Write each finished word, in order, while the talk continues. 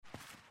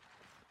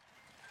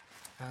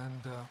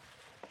And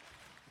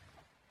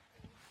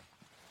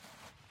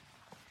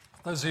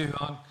those of you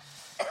who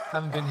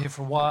haven't been here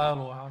for a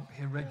while or aren't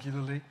here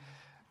regularly,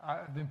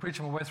 I've been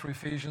preaching my way through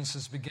Ephesians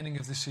since the beginning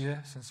of this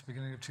year, since the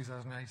beginning of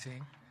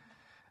 2018.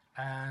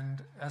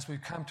 And as we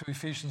come to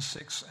Ephesians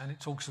 6, and it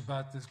talks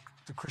about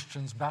the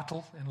Christian's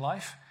battle in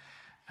life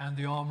and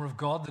the armor of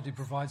God that he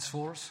provides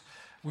for us,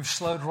 we've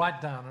slowed right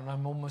down, and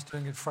I'm almost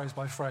doing it phrase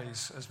by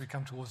phrase as we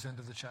come towards the end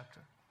of the chapter.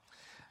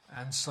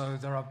 And so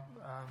there are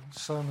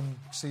sermon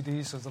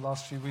CDs of the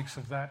last few weeks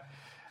of that.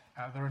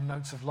 There are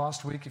notes of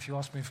last week. If you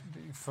ask me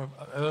for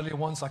earlier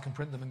ones, I can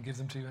print them and give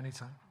them to you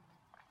anytime.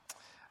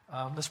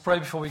 Let's pray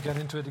before we get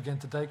into it again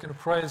today. Going to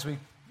pray as we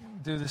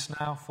do this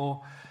now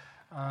for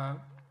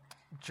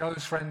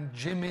Joe's friend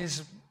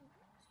Jimmy's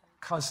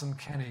cousin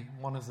Kenny,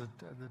 one of the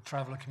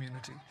traveller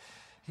community.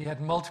 He had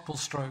multiple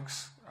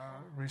strokes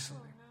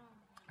recently,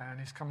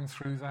 and he's coming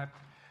through that.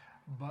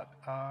 But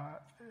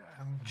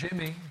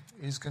Jimmy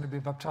is going to be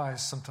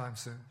baptized sometime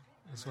soon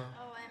as well.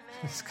 Oh,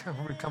 amen. He's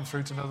going to come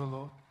through to know the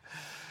Lord.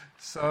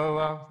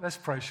 So let's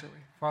pray, shall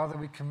we? Father,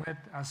 we commit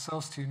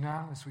ourselves to you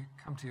now as we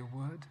come to your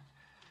word.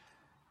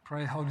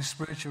 Pray, Holy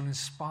Spirit, you'll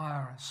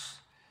inspire us.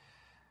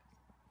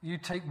 You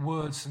take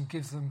words and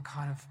give them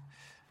kind of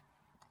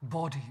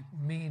body,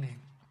 meaning,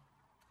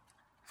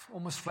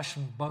 almost flesh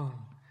and bone,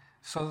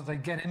 so that they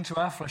get into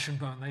our flesh and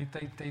bone.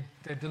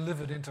 They're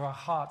delivered into our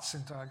hearts,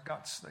 into our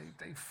guts.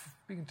 They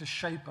begin to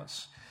shape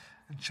us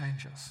and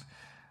change us.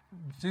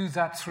 Do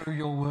that through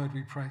your word,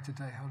 we pray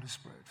today, Holy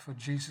Spirit, for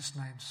Jesus'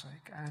 name's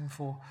sake, and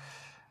for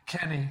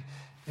Kenny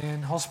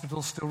in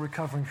hospital still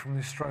recovering from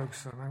his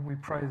strokes. And we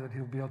pray that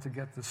he'll be able to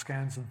get the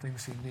scans and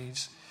things he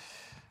needs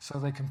so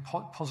they can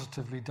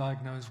positively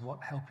diagnose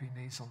what help he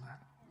needs on that.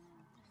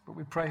 But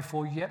we pray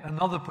for yet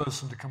another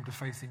person to come to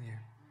faith in you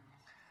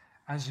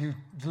as you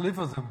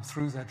deliver them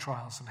through their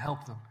trials and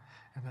help them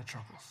in their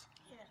troubles.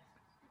 Yes.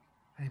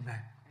 Amen.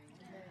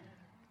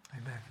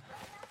 Amen. Amen.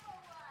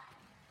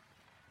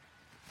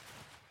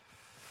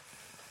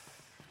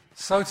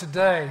 So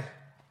today,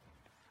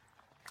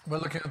 we're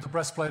looking at the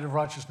breastplate of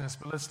righteousness,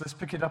 but let's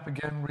pick it up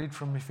again, read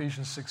from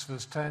Ephesians 6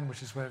 verse 10,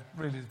 which is where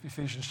really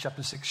Ephesians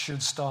chapter 6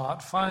 should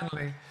start.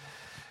 Finally,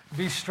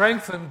 be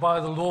strengthened by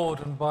the Lord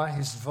and by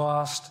his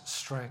vast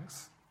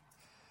strength.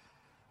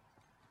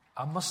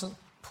 I mustn't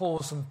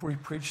pause and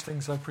re-preach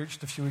things I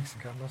preached a few weeks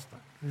ago, must I?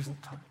 There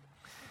isn't time.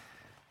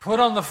 Put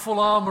on the full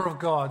armor of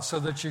God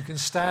so that you can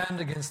stand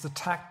against the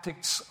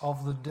tactics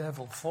of the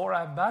devil. For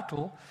our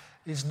battle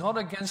is not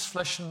against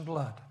flesh and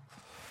blood.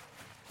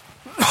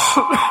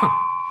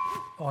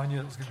 Oh, I knew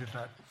that was going to be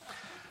bad.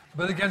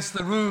 But against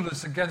the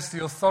rulers, against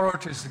the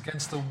authorities,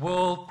 against the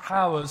world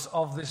powers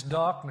of this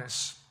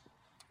darkness,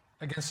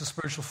 against the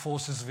spiritual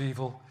forces of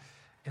evil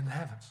in the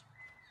heavens.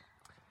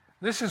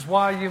 This is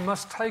why you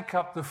must take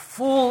up the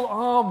full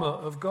armor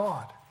of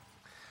God,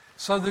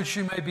 so that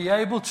you may be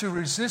able to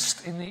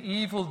resist in the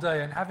evil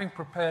day, and having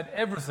prepared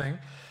everything,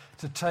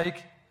 to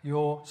take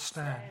your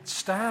stand.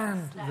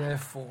 Stand,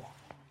 therefore,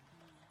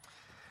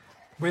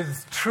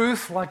 with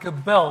truth like a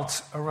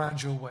belt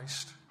around your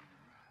waist,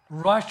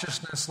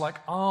 righteousness like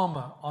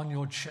armor on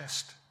your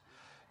chest,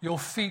 your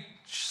feet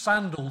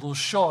sandaled or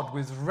shod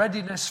with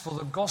readiness for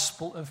the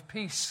gospel of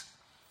peace.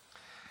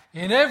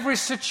 In every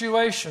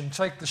situation,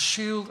 take the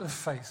shield of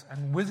faith,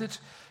 and with it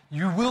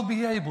you will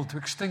be able to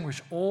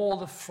extinguish all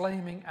the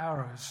flaming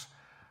arrows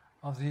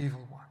of the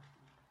evil one.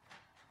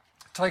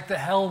 Take the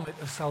helmet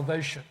of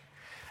salvation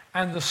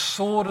and the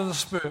sword of the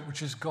Spirit,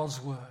 which is God's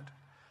word,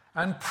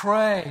 and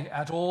pray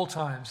at all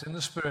times in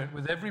the Spirit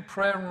with every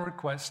prayer and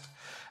request,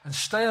 and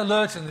stay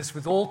alert in this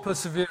with all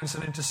perseverance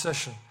and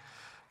intercession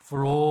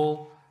for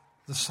all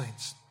the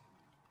saints.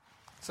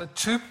 So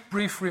 2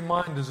 brief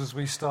reminders as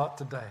we start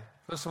today.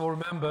 First of all,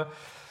 remember,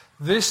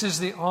 this is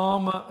the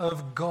armor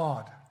of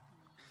God.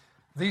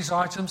 These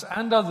items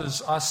and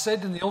others are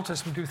said in the Old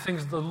Testament to be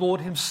things that the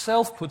Lord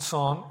himself puts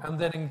on and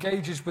then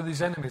engages with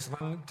his enemies.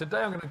 And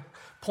today I'm going to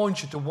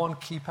point you to one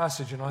key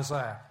passage in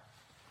Isaiah.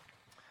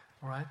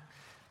 All right?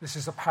 This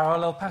is a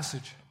parallel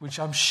passage, which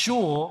I'm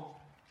sure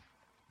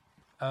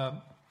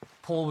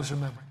Paul was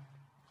remembering.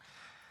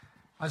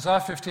 Isaiah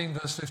 15,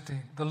 verse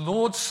 15. The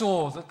Lord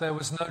saw that there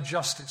was no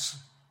justice,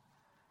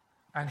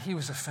 and he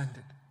was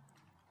offended.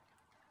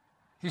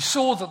 He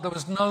saw that there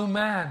was no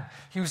man.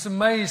 He was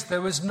amazed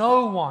there was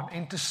no one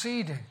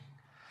interceding.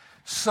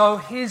 So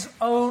his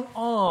own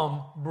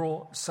arm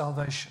brought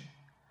salvation,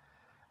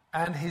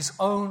 and his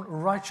own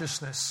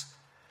righteousness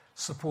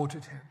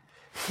supported him.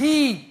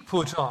 He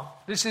put on,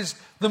 this is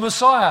the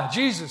Messiah,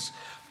 Jesus,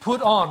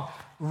 put on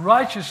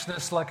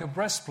righteousness like a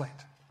breastplate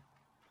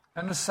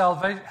and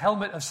a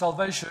helmet of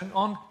salvation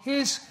on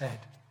his head.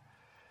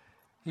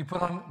 He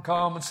put on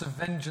garments of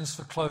vengeance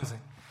for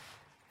clothing,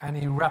 and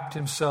he wrapped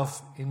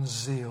himself in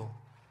zeal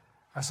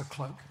as a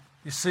cloak.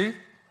 You see,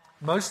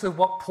 most of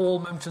what Paul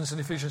mentions in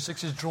Ephesians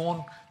 6 is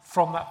drawn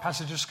from that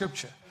passage of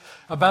Scripture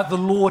about the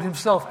Lord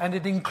himself, and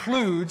it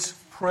includes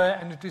prayer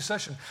and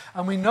intercession.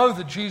 And we know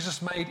that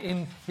Jesus made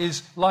in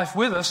his life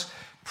with us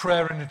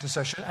prayer and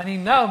intercession, and he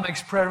now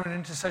makes prayer and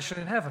intercession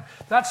in heaven.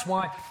 That's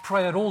why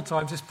prayer at all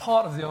times is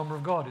part of the armor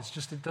of God. It's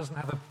just it doesn't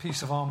have a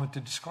piece of armor to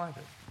describe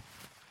it.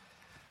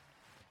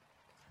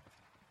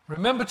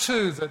 Remember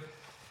too that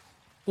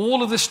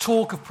all of this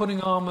talk of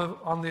putting armor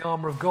on the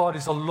armor of God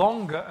is a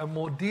longer and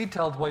more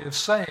detailed way of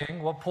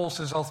saying what Paul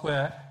says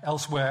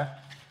elsewhere,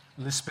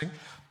 lisping,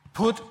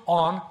 put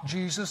on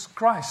Jesus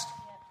Christ.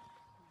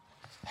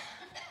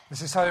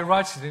 This is how he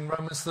writes it in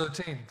Romans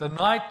 13. The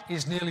night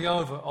is nearly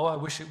over. Oh, I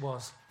wish it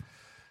was.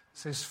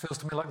 It feels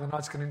to me like the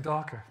night's getting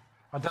darker.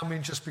 I don't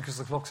mean just because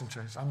the clocks have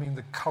changed. I mean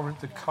the current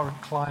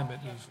climate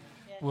of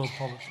world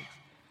politics.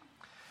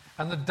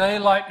 And the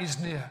daylight is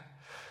near.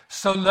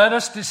 So let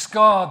us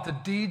discard the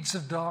deeds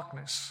of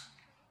darkness.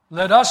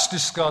 Let us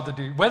discard the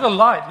deeds. We're the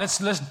light.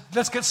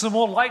 Let's get some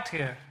more light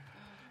here.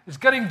 It's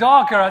getting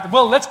darker out there.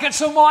 Well, let's get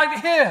some light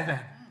here then.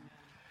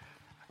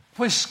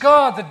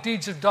 Discard the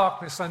deeds of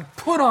darkness and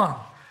put on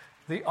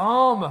the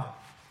armor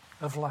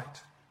of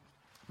light.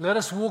 Let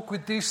us walk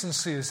with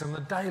decency as in the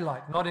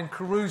daylight, not in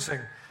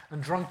carousing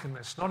and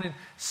drunkenness, not in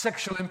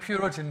sexual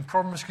impurity and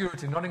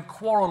promiscuity, not in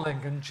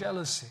quarreling and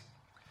jealousy.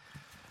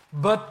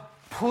 But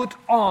put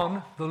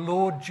on the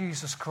Lord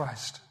Jesus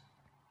Christ.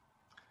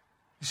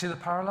 You see the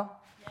parallel?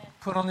 Yeah.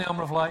 Put on the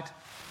armor of light,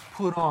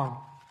 put on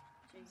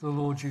the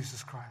Lord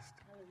Jesus Christ.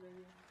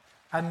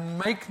 And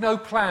make no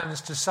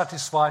plans to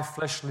satisfy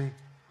fleshly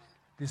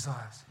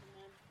desires.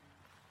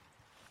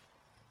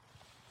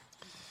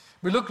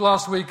 We looked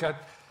last week at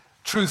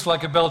truth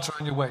like a belt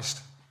around your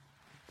waist.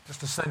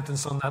 Just a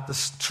sentence on that.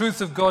 The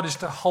truth of God is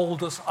to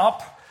hold us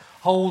up,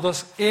 hold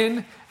us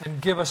in, and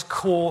give us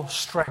core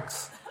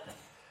strength.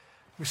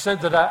 We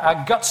said that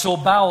our guts or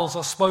bowels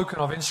are spoken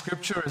of in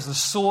Scripture as the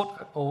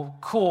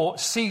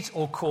seat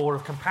or core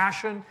of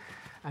compassion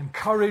and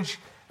courage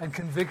and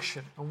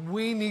conviction. And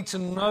we need to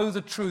know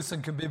the truth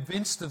and can be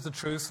convinced of the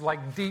truth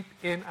like deep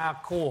in our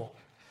core,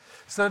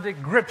 so that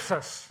it grips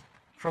us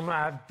from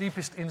our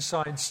deepest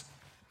insides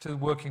to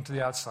working to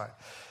the outside.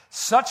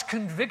 Such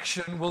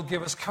conviction will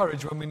give us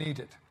courage when we need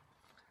it.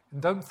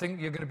 And don't think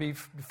you're going to be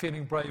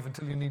feeling brave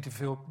until you need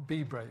to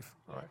be brave.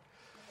 All right?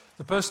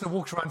 The person who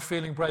walks around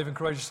feeling brave and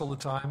courageous all the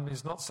time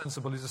is not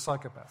sensible, he's a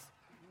psychopath.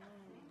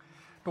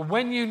 But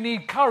when you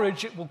need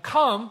courage, it will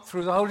come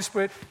through the Holy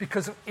Spirit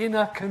because of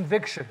inner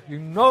conviction. You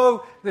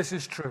know this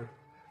is true.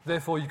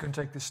 Therefore, you can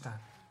take this stand.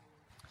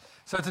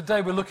 So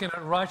today we're looking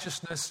at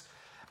righteousness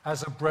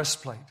as a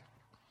breastplate.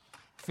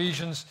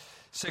 Ephesians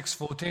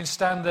 6:14,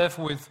 stand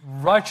therefore with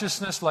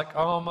righteousness like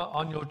armor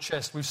on your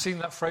chest. We've seen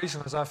that phrase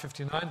in Isaiah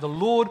 59. The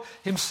Lord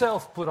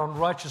himself put on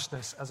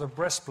righteousness as a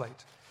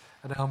breastplate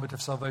and a helmet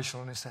of salvation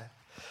on his head.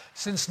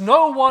 Since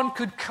no one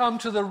could come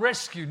to the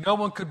rescue, no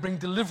one could bring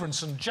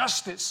deliverance and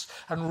justice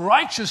and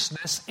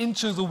righteousness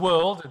into the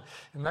world, and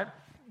in that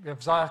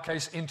Isaiah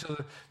case,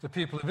 into the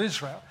people of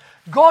Israel,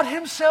 God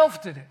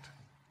himself did it.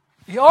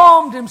 He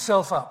armed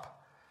himself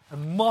up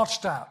and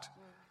marched out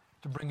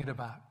to bring it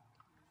about.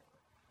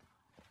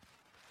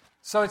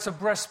 So it's a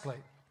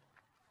breastplate.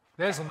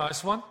 There's a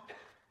nice one.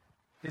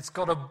 It's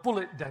got a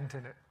bullet dent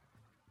in it.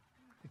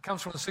 It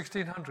comes from the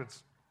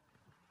 1600s.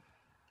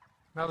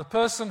 Now, the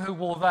person who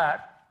wore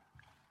that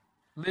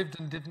lived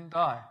and didn't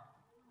die.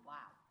 Wow.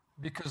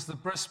 Because the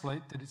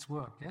breastplate did its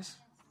work, yes?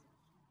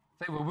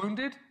 They were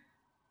wounded.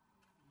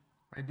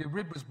 Maybe a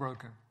rib was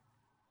broken.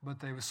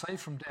 But they were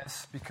saved from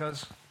death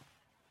because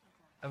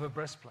of a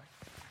breastplate.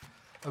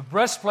 A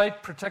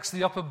breastplate protects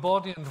the upper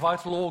body and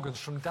vital organs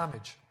from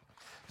damage.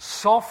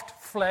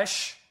 Soft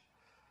flesh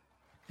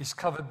is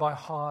covered by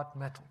hard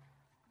metal.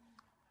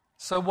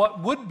 So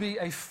what would be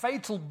a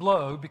fatal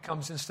blow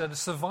becomes instead a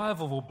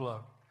survivable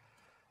blow.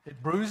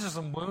 It bruises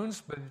and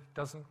wounds, but it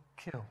doesn't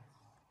kill.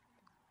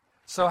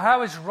 So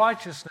how is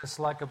righteousness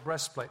like a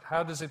breastplate?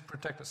 How does it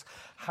protect us?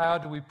 How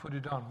do we put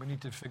it on? We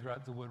need to figure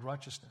out the word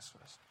righteousness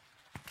first.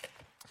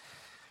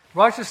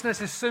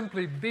 Righteousness is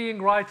simply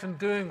being right and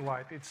doing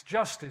right. It's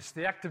justice,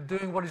 the act of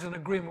doing what is in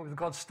agreement with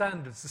God's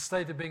standards, the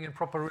state of being in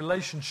proper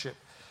relationship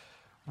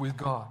with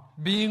God.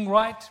 Being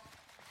right,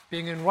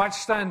 being in right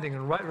standing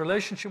and right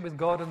relationship with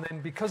God, and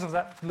then because of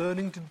that,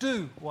 learning to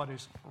do what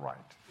is right.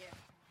 Yeah.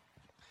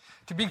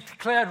 To be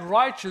declared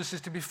righteous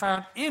is to be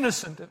found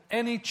innocent of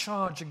any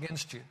charge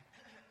against you.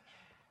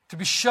 To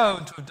be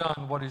shown to have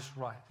done what is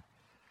right.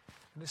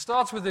 And it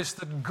starts with this,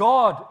 that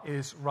God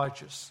is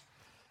righteous.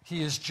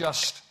 He is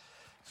just.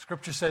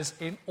 Scripture says,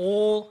 in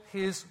all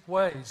his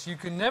ways. You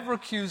can never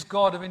accuse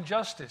God of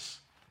injustice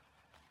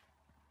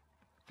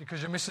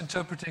because you're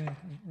misinterpreting,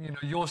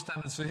 your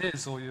standards for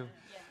his, or you're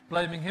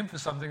blaming him for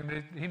something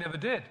that he never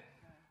did.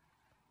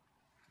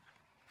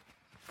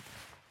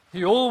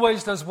 He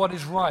always does what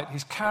is right.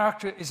 His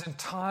character is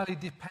entirely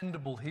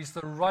dependable. He's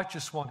the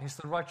righteous one. He's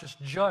the righteous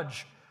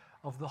judge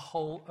of the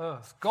whole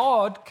earth.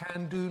 God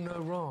can do no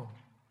wrong.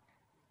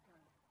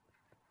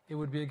 It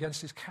would be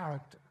against his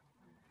character.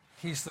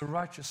 He's the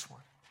righteous one.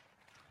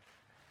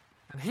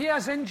 And he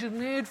has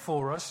engineered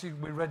for us, we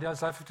read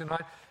Isaiah 59,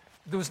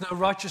 there was no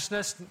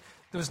righteousness,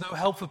 there was no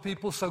help for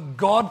people, so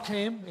God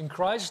came in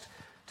Christ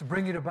to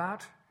bring it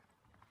about.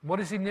 What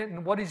is he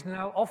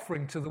now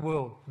offering to the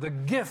world? The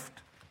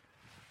gift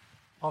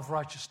of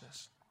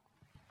righteousness.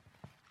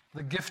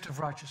 The gift of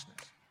righteousness.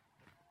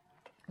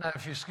 Now,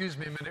 if you excuse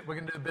me a minute, we're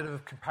going to do a bit of a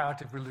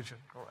comparative religion.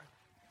 All right.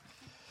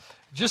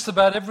 Just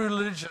about every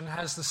religion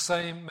has the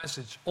same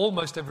message.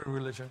 Almost every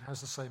religion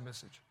has the same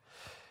message.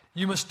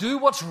 You must do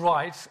what's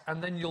right,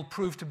 and then you'll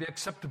prove to be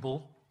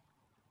acceptable,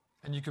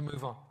 and you can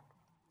move on.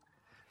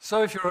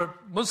 So if you're a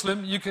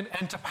Muslim, you can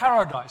enter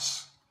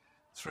paradise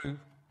through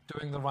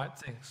doing the right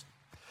things.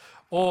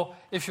 Or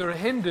if you're a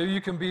Hindu,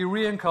 you can be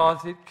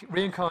reincarnated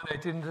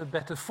into a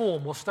better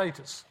form or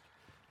status.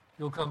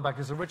 You'll come back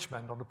as a rich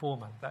man, not a poor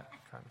man, that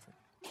kind of thing.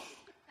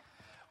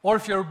 Or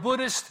if you're a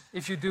Buddhist,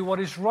 if you do what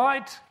is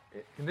right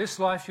in this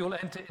life, you'll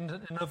enter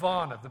into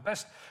nirvana. The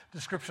best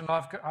description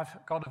I've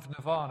got of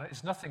nirvana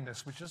is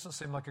nothingness, which doesn't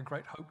seem like a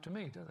great hope to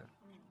me, does it?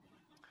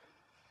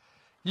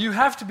 You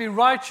have to be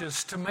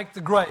righteous to make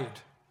the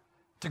grade,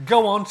 to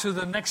go on to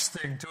the next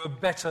thing, to a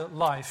better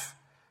life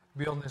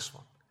beyond this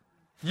one.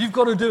 You've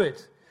got to do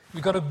it.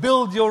 You've got to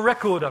build your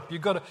record up.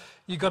 You've got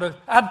to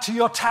add to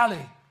your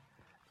tally.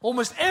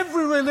 Almost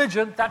every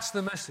religion, that's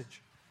the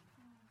message.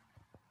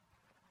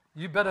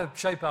 You better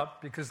shape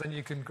up because then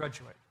you can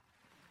graduate.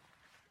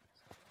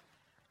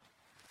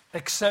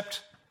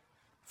 Except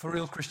for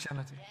real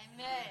Christianity.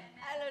 Amen.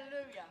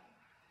 Hallelujah.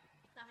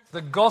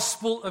 The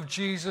gospel of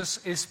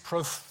Jesus is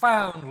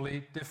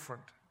profoundly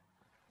different.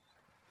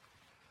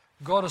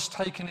 God has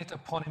taken it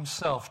upon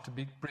himself to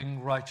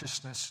bring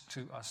righteousness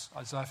to us.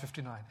 Isaiah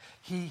 59.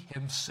 He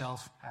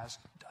himself has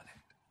done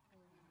it.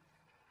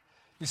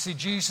 You see,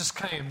 Jesus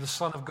came, the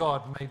Son of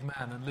God, made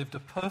man, and lived a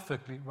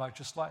perfectly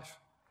righteous life.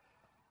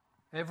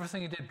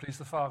 Everything he did pleased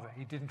the Father.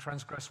 He didn't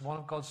transgress one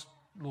of God's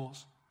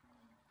laws.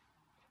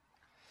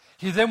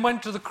 He then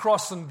went to the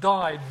cross and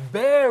died,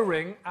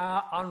 bearing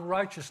our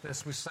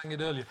unrighteousness. We sang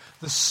it earlier.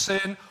 The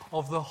sin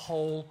of the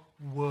whole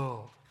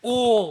world.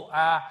 All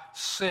our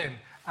sin,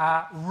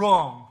 our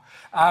wrong,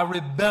 our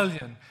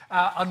rebellion,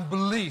 our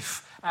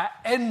unbelief, our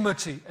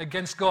enmity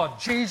against God.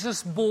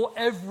 Jesus bore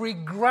every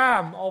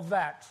gram of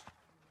that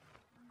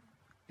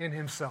in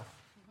himself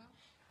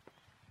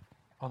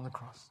on the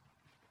cross.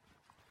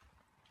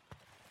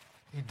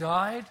 He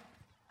died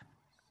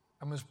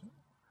and was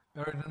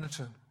buried in a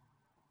tomb.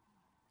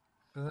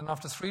 But then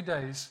after 3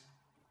 days,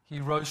 he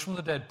rose from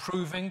the dead,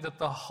 proving that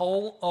the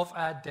whole of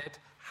our debt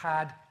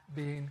had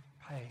been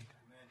paid.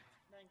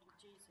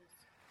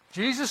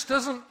 Jesus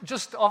does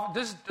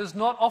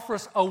not offer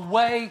us a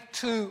way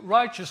to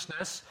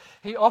righteousness.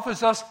 He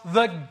offers us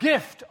the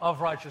gift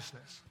of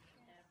righteousness.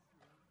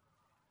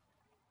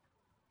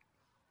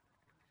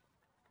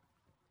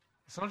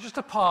 It's not just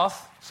a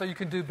path so you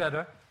can do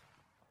better.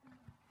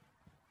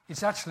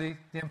 It's actually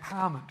the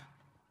empowerment.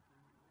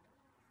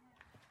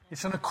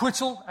 It's an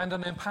acquittal and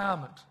an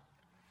empowerment.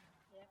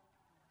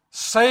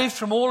 Saved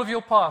from all of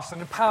your past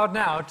and empowered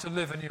now to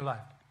live a new life.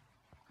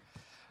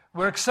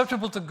 We're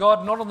acceptable to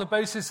God not on the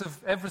basis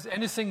of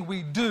anything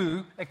we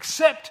do,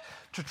 except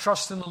to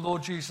trust in the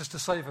Lord Jesus to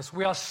save us.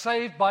 We are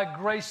saved by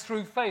grace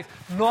through faith,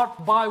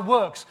 not by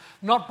works,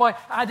 not by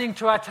adding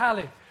to our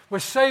tally. We're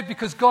saved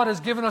because God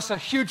has given us a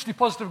huge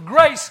deposit of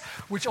grace,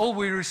 which all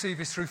we receive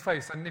is through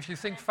faith. And if you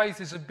think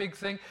faith is a big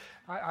thing,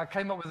 I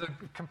came up with a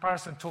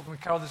comparison talking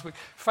with Carol this week.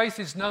 Faith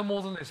is no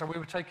more than this. We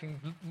were taking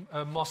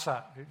Moss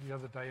out the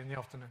other day in the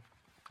afternoon.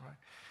 Right?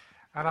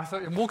 And I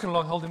thought, I'm walking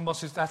along holding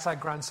Moss. That's our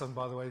grandson,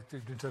 by the way,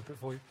 to interpret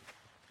for you.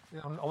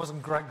 I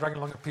wasn't dragging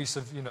along a piece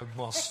of,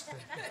 moss.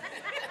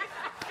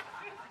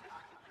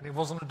 And it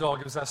wasn't a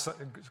dog, it was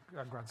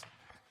our grandson.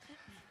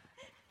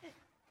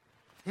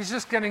 He's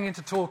just getting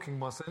into talking,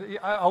 Moss.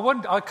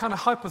 I kind of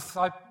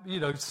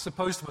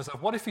supposed to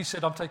myself, what if he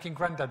said, I'm taking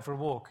Granddad for a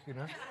walk,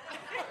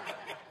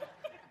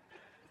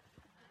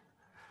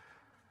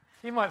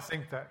 He might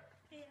think that.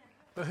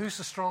 But who's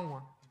the strong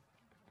one?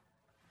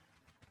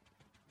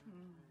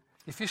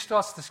 If he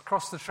starts to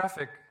cross the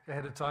traffic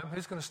ahead of time,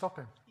 who's going to stop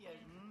him?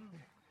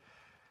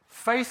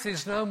 Faith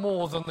is no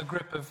more than the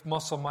grip of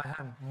Moss on my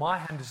hand. My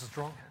hand is a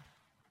strong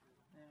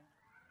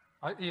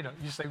hand.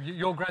 You say,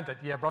 your Granddad,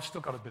 yeah, but I've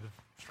still got a bit of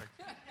strength.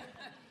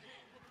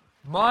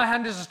 My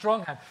hand is a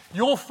strong hand.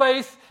 Your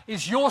faith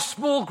is your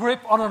small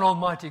grip on an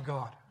almighty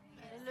God.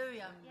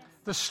 Hallelujah.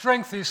 The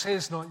strength is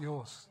his, not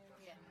yours.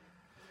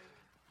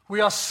 We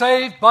are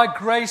saved by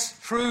grace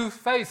through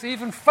faith.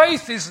 Even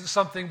faith isn't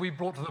something we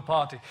brought to the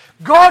party.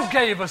 God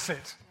gave us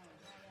it.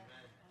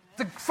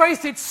 The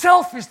faith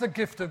itself is the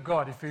gift of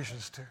God,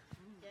 Ephesians 2.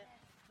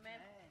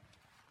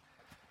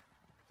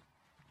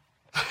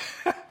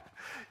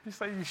 You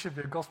say you should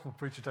be a gospel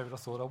preacher, David. I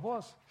thought I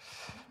was.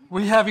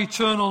 We have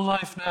eternal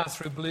life now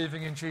through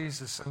believing in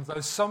Jesus. And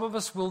though some of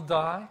us will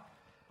die,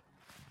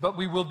 but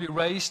we will be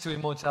raised to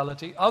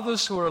immortality,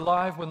 others who are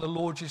alive when the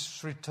Lord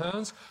Jesus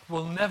returns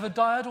will never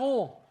die at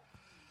all,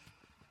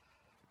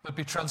 but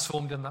be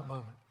transformed in that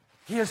moment.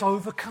 He has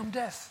overcome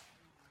death.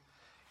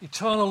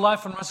 Eternal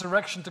life and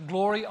resurrection to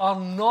glory are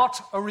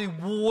not a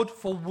reward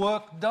for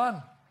work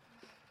done.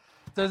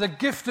 They're the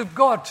gift of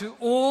God to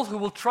all who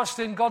will trust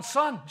in God's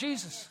Son,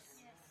 Jesus.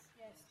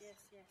 Yes.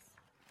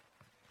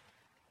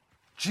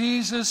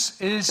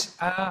 Jesus is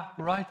our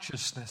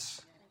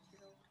righteousness.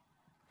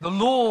 The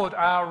Lord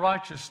our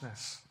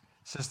righteousness,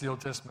 says the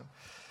Old Testament.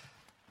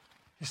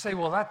 You say,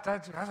 well,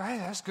 hey,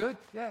 that's good,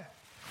 yeah.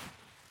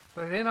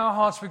 But in our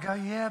hearts we go,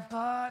 yeah,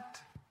 but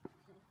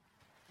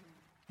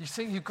you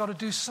think you've got to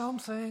do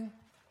something.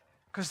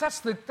 Because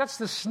that's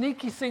the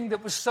sneaky thing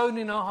that was sown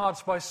in our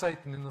hearts by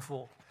Satan in the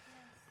fall.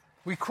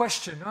 We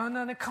question, oh,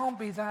 no, it can't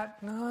be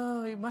that.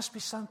 No, it must be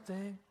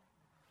something.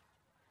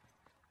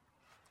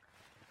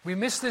 We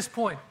miss this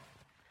point.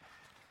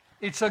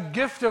 It's a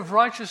gift of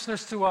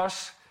righteousness to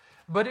us,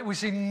 but it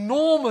was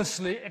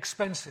enormously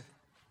expensive.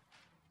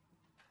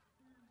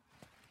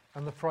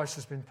 And the price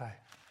has been paid.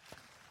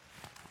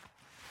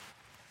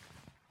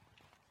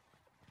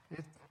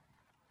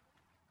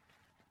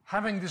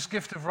 Having this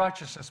gift of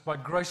righteousness by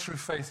grace through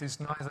faith is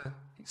neither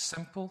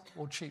simple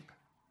or cheap.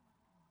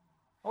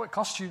 Oh, it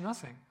costs you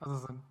nothing other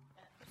than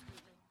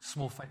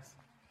small faith.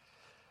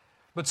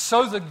 But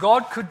so that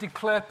God could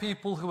declare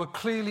people who are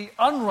clearly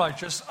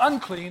unrighteous,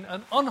 unclean,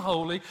 and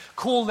unholy,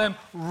 call them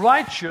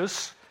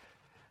righteous,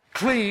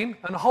 clean,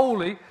 and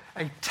holy,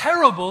 a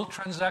terrible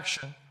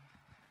transaction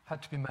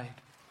had to be made.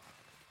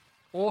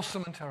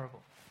 Awesome and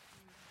terrible.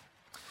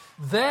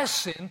 Their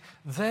sin,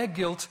 their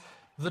guilt,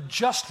 the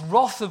just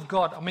wrath of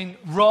God,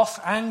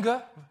 wrath,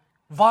 anger,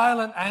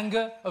 violent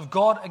anger of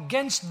God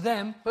against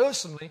them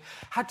personally,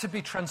 had to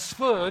be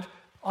transferred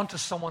onto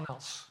someone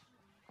else.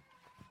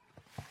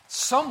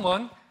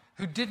 Someone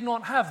who did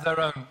not have their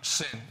own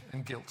sin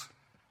and guilt.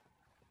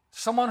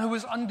 Someone who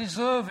was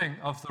undeserving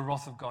of the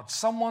wrath of God.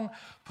 Someone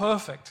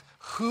perfect.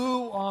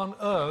 Who on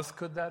earth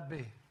could that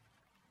be?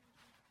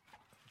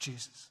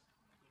 Jesus.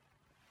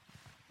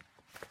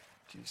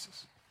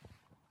 Jesus.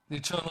 The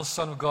eternal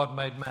Son of God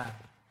made man.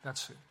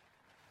 That's who.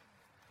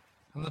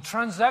 And the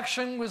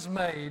transaction was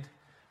made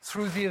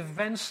through the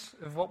events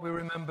of what we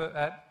remember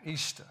at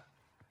Easter,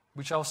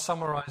 which I'll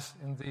summarize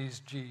in these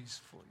G's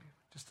for you,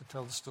 just to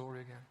tell the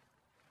story again.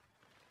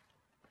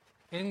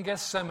 In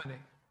Gethsemane,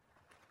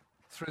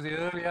 through the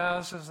early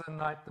hours of the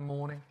night, the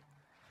morning,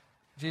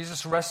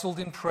 Jesus wrestled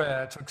in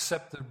prayer to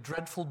accept the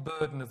dreadful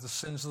burden of the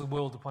sins of the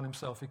world upon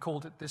himself. He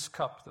called it this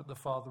cup that the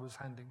Father was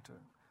handing to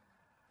him.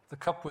 The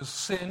cup was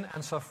sin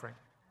and suffering.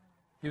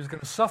 He was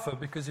going to suffer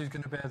because he was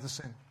going to bear the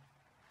sin.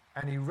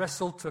 And he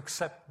wrestled to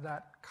accept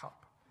that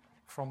cup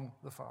from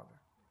the Father.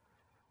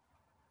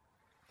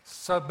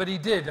 But he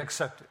did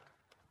accept it.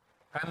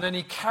 And then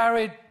he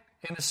carried,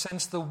 in a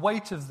sense, the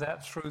weight of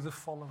that through the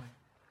following.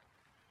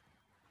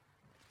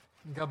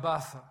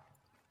 Gabbatha,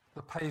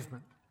 the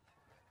pavement.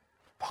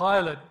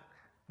 Pilate,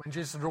 when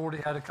Jesus had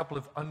already had a couple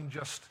of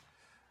unjust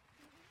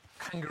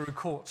kangaroo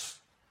courts,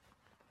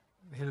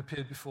 he had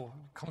appeared before.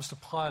 Comes to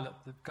Pilate,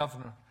 the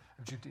governor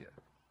of Judea.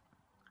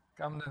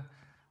 Governor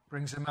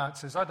brings him out,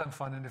 says, I don't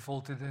find any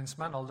fault in this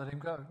man, I'll let him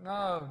go.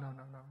 No.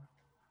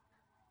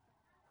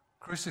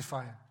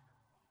 Crucify him.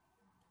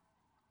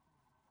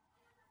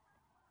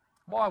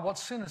 Why? What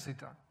sin has he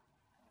done?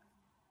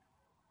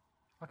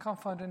 I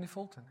can't find any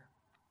fault in him.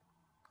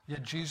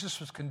 Yet Jesus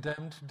was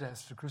condemned to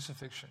death, to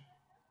crucifixion,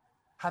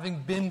 having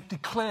been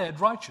declared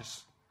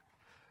righteous.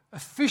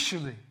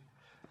 Officially,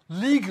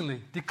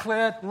 legally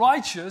declared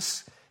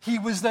righteous, he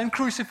was then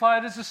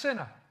crucified as a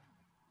sinner.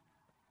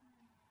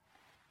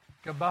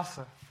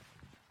 Gabbatha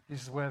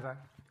is where that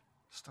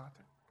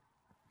started.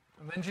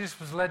 And then Jesus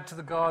was led to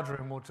the guard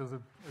room, or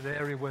to the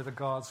area where the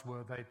guards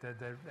were,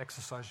 their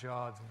exercise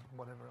yards and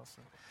whatever else.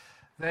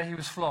 There he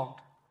was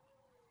flogged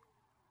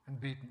and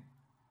beaten.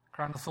 A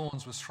crown of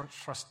thorns was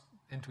thrust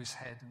into his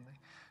head, and they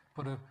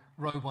put a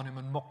robe on him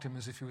and mocked him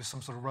as if he was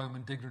some sort of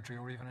Roman dignitary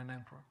or even an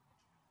emperor.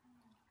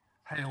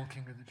 Hail,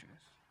 King of the Jews.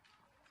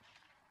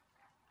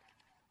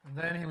 And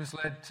then he was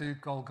led to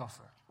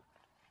Golgotha.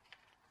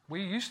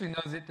 We usually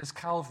know it as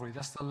Calvary.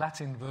 That's the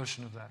Latin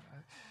version of that.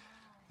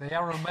 The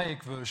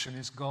Aramaic version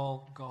is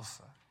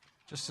Golgotha,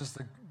 just as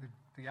the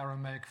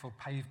Aramaic for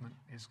pavement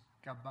is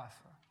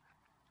Gabbatha.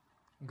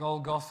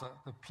 Golgotha,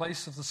 the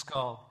place of the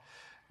skull.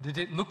 Did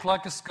it look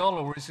like a skull,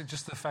 or is it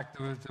just the fact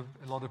that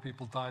a lot of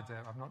people died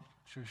there? I'm not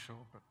too sure,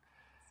 but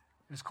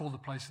it's called the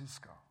place of the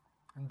skull.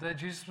 And there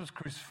Jesus was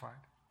crucified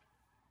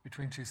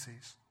between two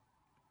thieves,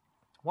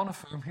 one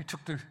of whom he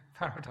took to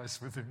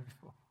paradise with him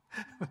before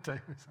the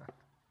day was out.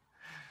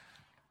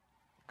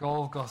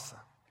 Golgotha.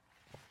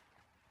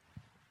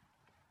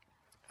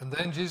 And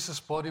then Jesus'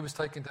 body was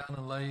taken down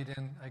and laid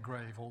in a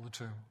grave, or the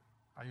tomb.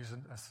 I use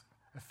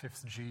a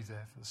fifth G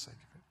there for the sake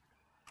of it,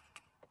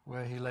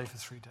 where he lay for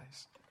 3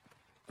 days.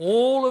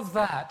 All of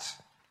that,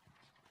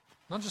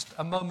 not just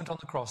a moment on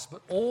the cross,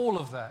 but all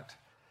of that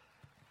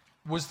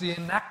was the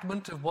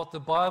enactment of what the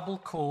Bible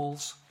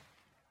calls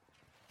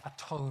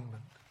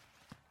atonement.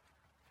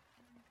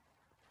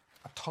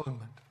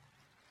 Atonement.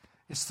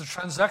 It's the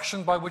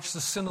transaction by which the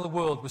sin of the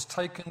world was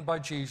taken by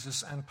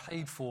Jesus and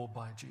paid for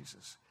by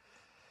Jesus.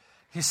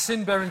 His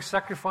sin-bearing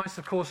sacrifice,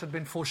 of course, had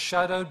been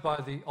foreshadowed by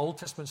the Old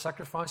Testament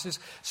sacrifices,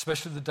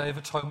 especially the Day of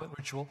Atonement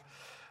ritual.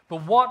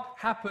 But what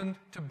happened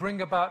to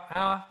bring about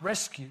our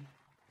rescue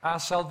our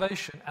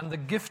salvation and the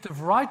gift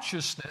of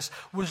righteousness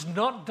was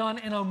not done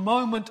in a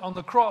moment on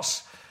the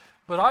cross,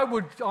 but I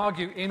would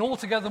argue in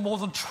altogether more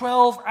than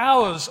 12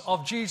 hours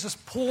of Jesus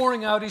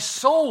pouring out his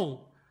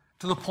soul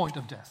to the point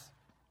of death.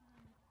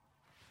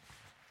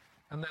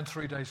 And then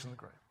 3 days in the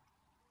grave.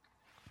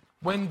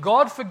 When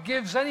God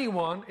forgives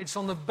anyone, it's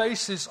on the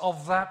basis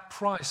of that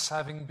price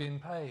having been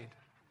paid.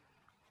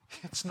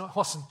 It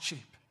wasn't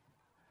cheap.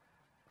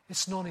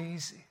 It's not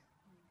easy.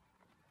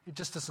 It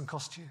just doesn't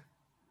cost you.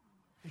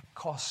 It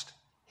cost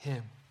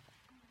him.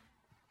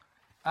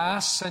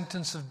 Our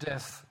sentence of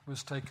death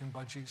was taken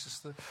by Jesus.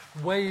 The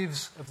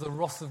waves of the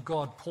wrath of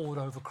God poured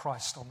over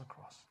Christ on the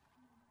cross.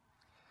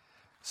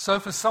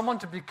 So for someone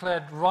to be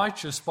declared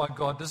righteous by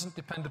God doesn't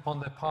depend upon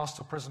their past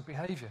or present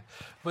behavior,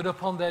 but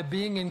upon their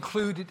being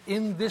included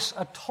in this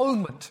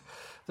atonement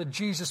that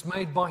Jesus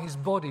made by his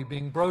body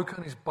being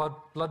broken, his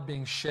blood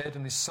being shed,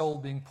 and his soul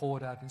being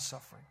poured out in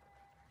suffering.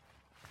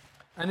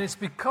 And it's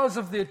because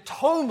of the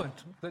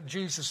atonement that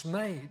Jesus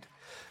made,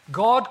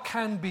 God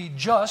can be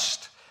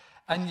just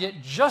and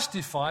yet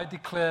justify,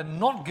 declare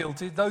not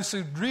guilty those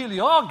who really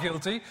are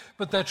guilty,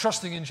 but they're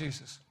trusting in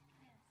Jesus.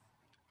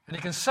 And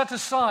he can set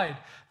aside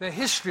their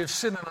history of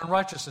sin and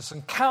unrighteousness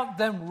and count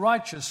them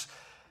righteous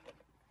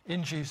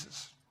in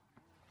Jesus.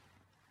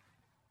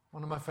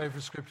 One of my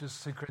favorite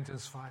scriptures, 2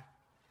 Corinthians 5.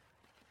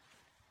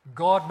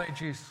 God made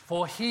Jesus,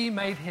 for he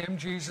made him,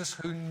 Jesus,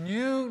 who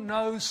knew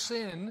no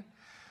sin,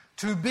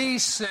 to be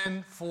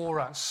sin for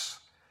us,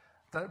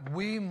 that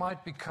we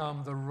might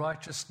become the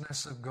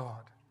righteousness of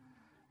God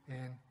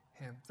in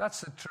him.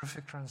 That's a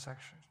terrific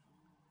transaction.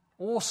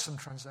 Awesome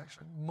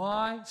transaction.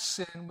 My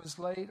sin was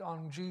laid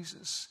on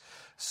Jesus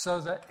so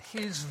that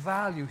his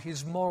value,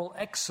 his moral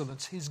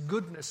excellence, his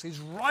goodness, his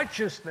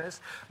righteousness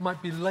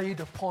might be laid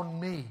upon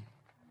me.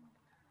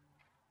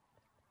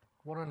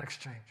 What an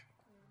exchange.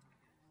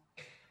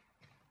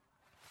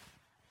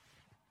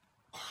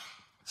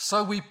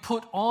 So we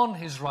put on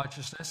his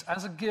righteousness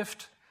as a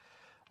gift,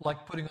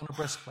 like putting on a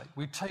breastplate.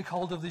 We take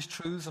hold of these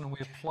truths and we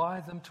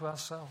apply them to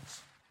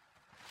ourselves.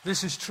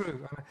 This is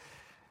true.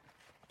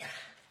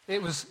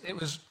 It was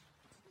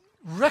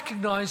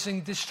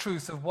recognizing this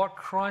truth of what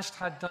Christ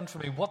had done for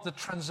me, what the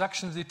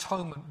transaction of the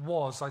atonement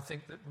was, I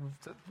think, that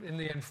in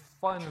the end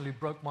finally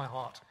broke my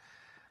heart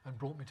and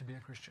brought me to be a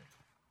Christian.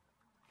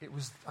 It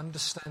was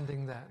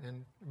understanding that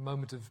in a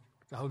moment of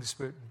the Holy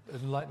Spirit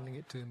enlightening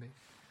it to me.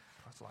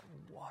 I was like,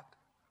 what?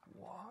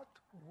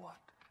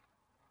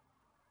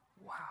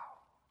 Wow.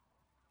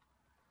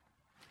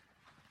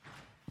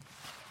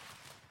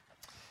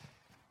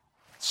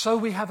 So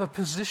we have a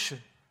position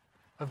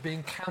of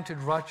being counted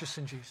righteous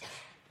in Jesus.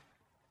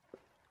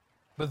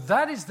 But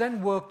that is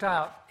then worked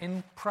out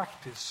in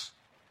practice,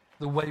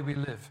 the way we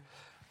live.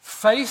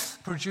 Faith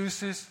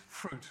produces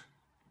fruit.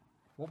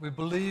 What we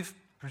believe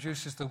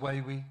produces the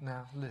way we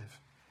now live.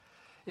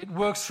 It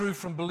works through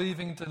from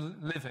believing to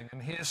living,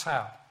 and here's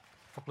how.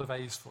 A couple of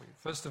A's for you.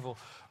 First of all,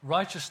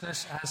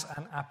 righteousness as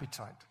an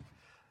appetite,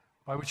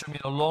 by which I mean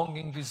a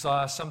longing,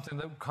 desire, something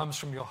that comes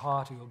from your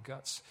heart or your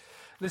guts.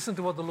 Listen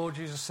to what the Lord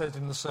Jesus said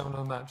in the Sermon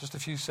on the Mount, just a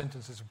few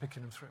sentences and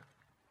picking them through.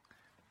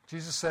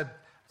 Jesus said,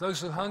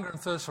 those who hunger and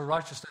thirst for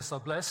righteousness are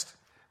blessed,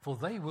 for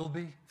they will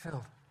be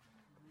filled.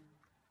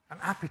 An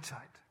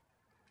appetite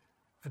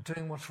for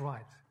doing what's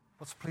right,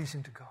 what's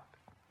pleasing to God.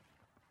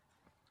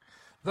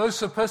 Those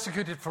who are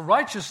persecuted for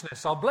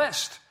righteousness are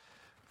blessed,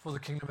 for the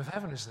kingdom of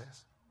heaven is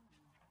theirs.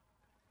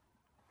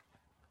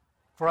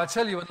 For I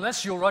tell you,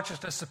 unless your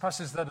righteousness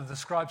surpasses that of the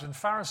scribes and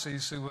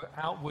Pharisees, who were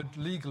outward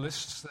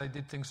legalists, they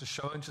did things to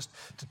show and just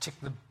to tick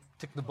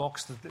the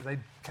box that they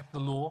kept the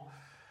law,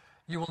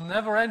 you will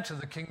never enter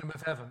the kingdom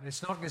of heaven.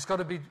 It's got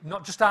to be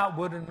not just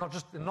outward and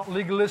not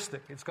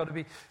legalistic. It's got to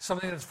be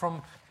something that's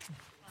from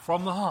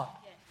the heart.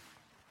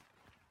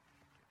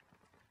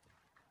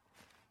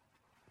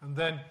 And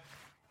then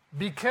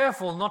be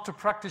careful not to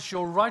practice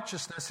your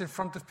righteousness in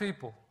front of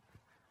people,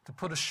 to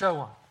put a show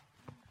on,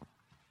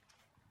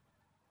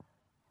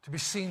 to be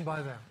seen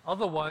by them.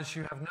 Otherwise,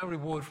 you have no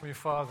reward from your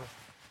Father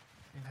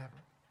in heaven.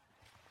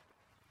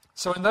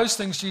 So in those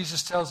things,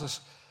 Jesus tells us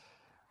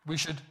we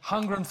should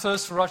hunger and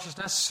thirst for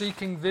righteousness,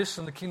 seeking this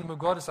and the kingdom of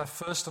God is our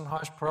first and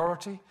highest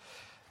priority.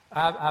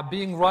 Our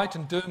being right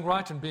and doing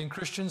right and being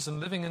Christians and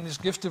living in this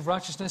gift of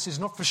righteousness is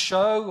not for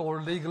show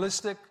or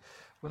legalistic.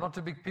 We're not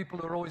to be people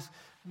who are always,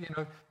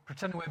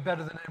 pretending we're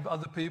better than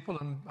other people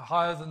and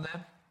higher than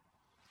them.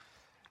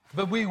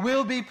 But we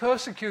will be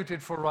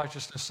persecuted for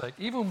righteousness' sake.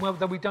 Even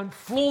though we don't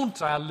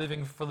flaunt our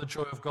living for the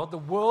joy of God, the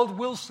world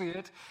will see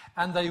it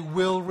and they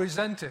will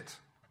resent it.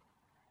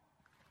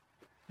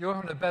 You're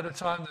having a better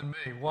time than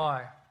me.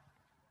 Why?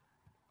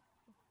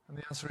 And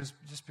the answer is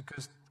just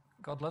because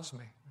God loves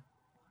me.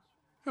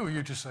 Who are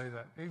you to say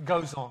that? It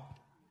goes on.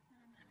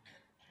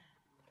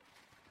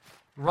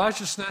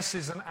 Righteousness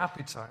is an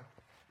appetite,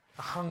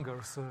 a hunger,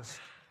 a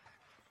thirst.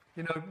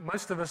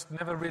 Most of us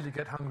never really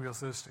get hungry or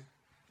thirsty.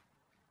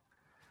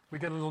 We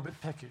get a little bit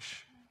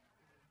peckish.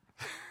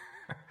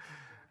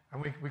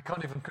 And we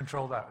can't even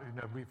control that.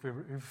 We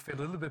feel a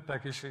little bit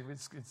peckish,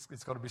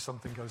 it's got to be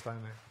something goes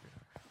down there.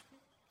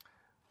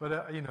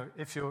 But,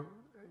 if you're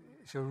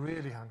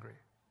really hungry,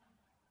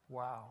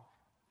 wow.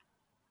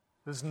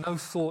 There's no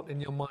thought in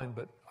your mind,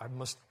 but I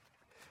must.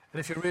 And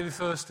if you're really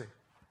thirsty,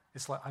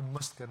 it's like, I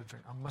must get a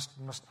drink.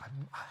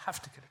 I have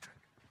to get a drink.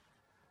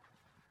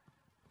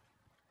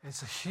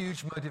 It's a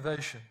huge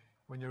motivation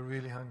when you're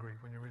really hungry,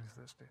 when you're really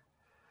thirsty.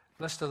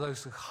 Blessed are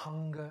those who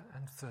hunger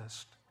and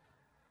thirst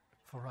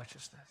for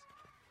righteousness.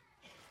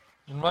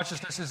 And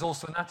righteousness is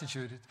also an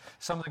attitude.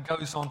 It's something that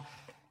goes on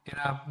in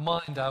our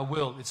mind, our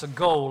will. It's a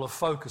goal, a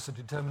focus, a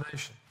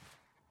determination.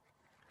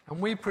 And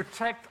we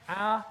protect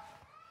our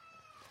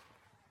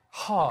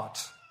heart,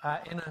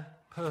 our inner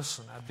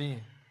person, our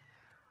being,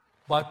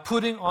 by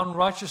putting on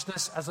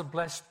righteousness as a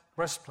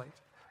breastplate,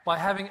 by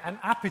having an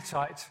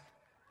appetite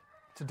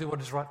to do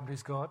what is right and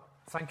please God,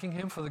 thanking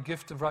Him for the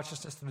gift of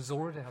righteousness that is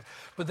already ours.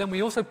 But then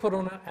we also put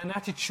on an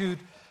attitude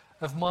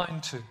of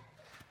mind too.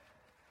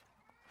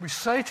 We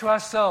say to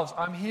ourselves,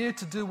 I'm here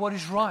to do what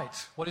is right,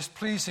 what is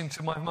pleasing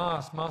to my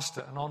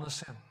master and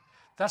honours Him.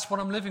 That's what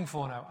I'm living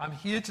for now. I'm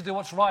here to do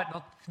what's right,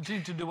 not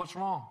continue to do what's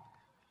wrong.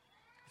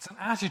 It's an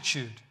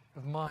attitude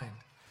of mind.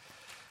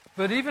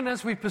 But even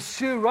as we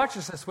pursue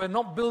righteousness, we're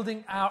not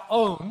building our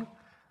own.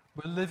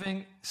 We're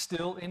living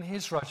still in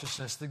His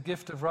righteousness, the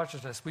gift of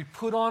righteousness. We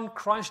put on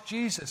Christ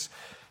Jesus.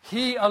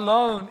 He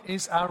alone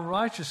is our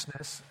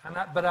righteousness,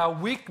 but our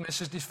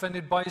weakness is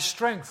defended by His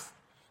strength.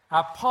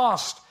 Our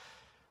past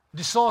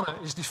dishonor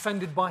is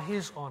defended by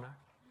His honor.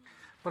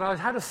 But I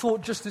had a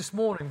thought just this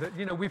morning that,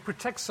 we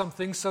protect some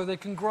things so they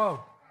can grow.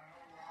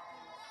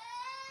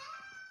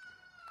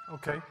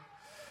 Okay.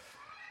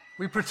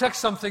 We protect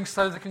some things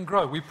so they can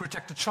grow. We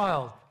protect a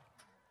child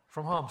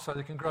from harm so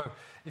they can grow.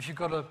 If you've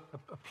got a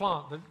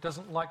plant that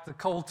doesn't like the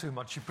cold too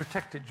much, you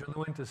protect it during the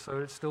winter so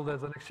it's still there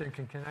the next year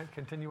and can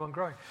continue on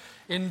growing.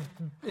 In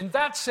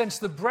that sense,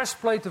 the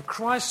breastplate of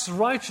Christ's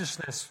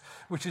righteousness,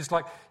 which is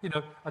like,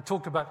 I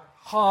talked about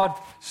hard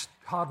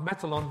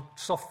metal on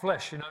soft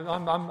flesh.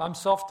 I'm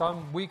soft,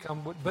 I'm weak,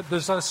 but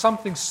there's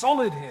something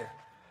solid here.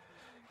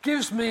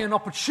 Gives me an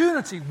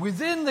opportunity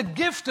within the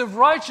gift of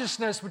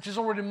righteousness, which is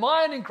already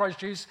mine in Christ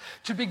Jesus,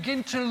 to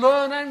begin to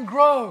learn and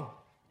grow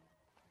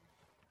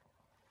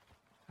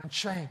and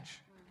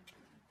change.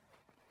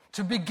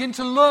 To begin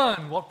to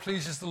learn what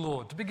pleases the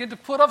Lord. To begin to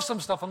put off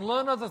some stuff and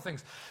learn other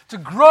things. To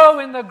grow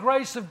in the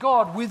grace of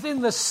God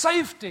within the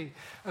safety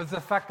of the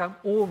fact I'm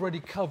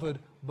already covered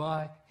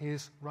by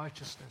His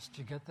righteousness.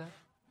 Do you get that?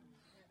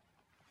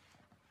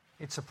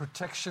 It's a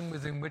protection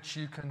within which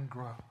you can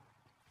grow.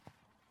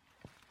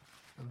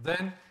 And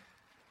then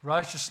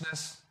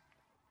righteousness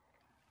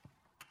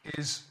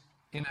is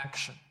in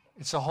action.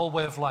 It's a whole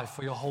way of life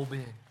for your whole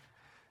being.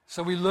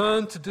 So we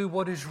learn to do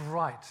what is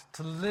right,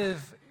 to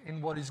live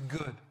in what is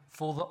good,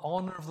 for the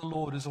honor of the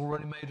Lord has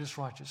already made us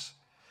righteous.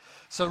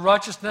 So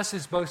righteousness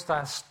is both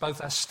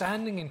our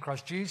standing in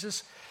Christ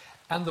Jesus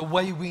and the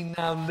way we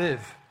now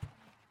live.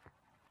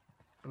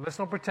 But let's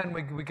not pretend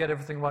we get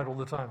everything right all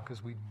the time,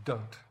 because we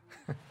don't.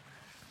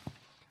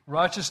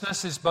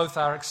 Righteousness is both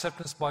our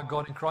acceptance by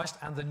God in Christ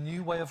and the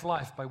new way of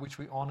life by which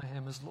we honor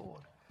Him as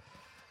Lord.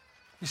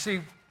 You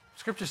see,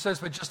 Scripture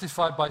says we're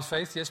justified by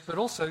faith, yes, but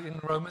also in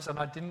Romans, and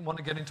I didn't want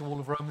to get into all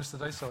of Romans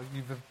today, so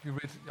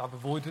I've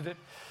avoided it.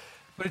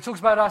 But it talks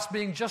about us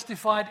being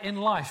justified in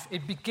life.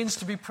 It begins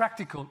to be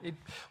practical.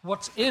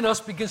 What's in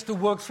us begins to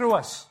work through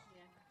us.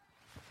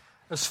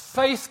 As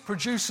faith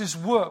produces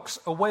works,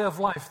 a way of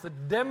life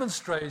that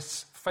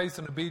demonstrates faith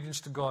and obedience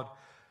to God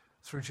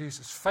through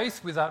Jesus.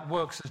 Faith without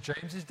works, as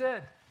James, is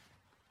dead.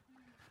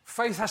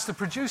 Faith has to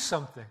produce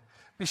something,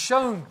 be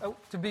shown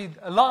to be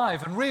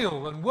alive and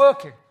real and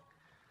working.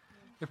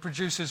 It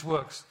produces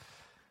works.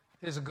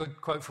 Here's a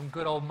good quote from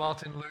good old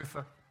Martin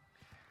Luther,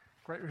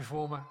 great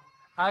reformer.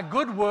 Our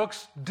good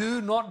works do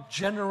not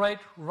generate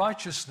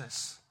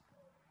righteousness.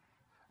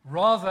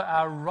 Rather,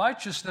 our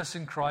righteousness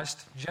in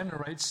Christ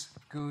generates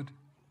good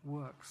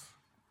works.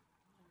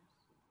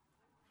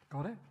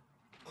 Got it?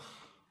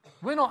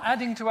 We're not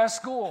adding to our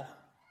score,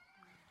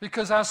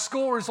 because our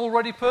score is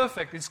already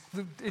perfect.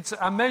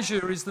 Our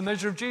measure is the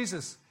measure of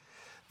Jesus.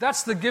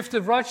 That's the gift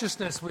of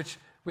righteousness which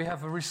we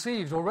have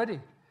received already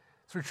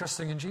through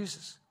trusting in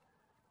Jesus.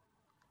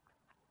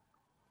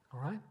 All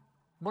right?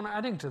 We're not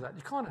adding to that.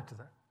 You can't add to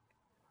that.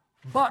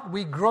 But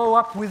we grow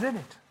up within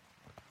it.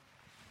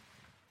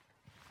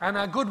 And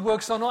our good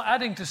works are not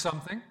adding to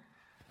something.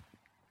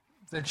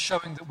 They're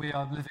showing that we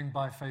are living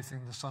by faith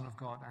in the Son of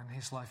God and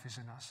His life is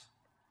in us.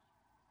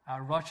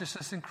 Our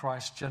righteousness in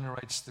Christ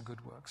generates the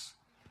good works.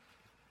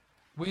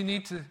 We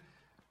need to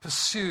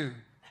pursue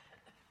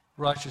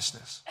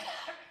righteousness.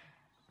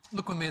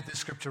 Look with me at this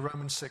scripture,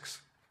 Romans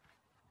 6.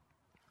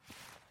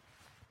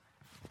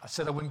 I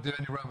said I wouldn't do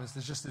any Romans,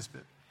 there's just this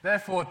bit.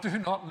 Therefore, do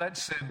not let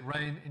sin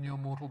reign in your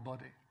mortal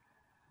body,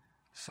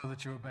 so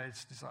that you obey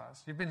its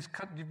desires. You've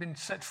been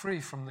set free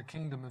from the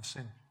kingdom of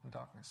sin and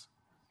darkness.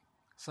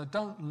 So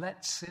don't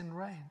let sin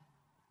reign.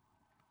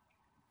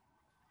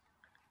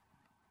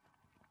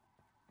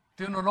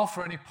 Do not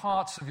offer any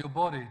parts of your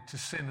body to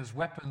sin as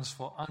weapons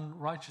for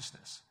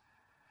unrighteousness,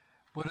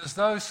 but as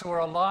those who are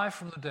alive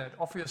from the dead.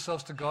 Offer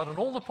yourselves to God and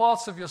all the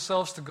parts of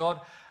yourselves to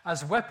God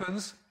as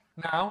weapons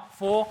now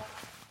for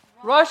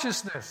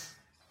righteousness.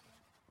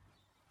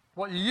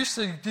 What you used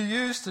to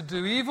use to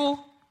do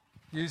evil,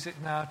 use it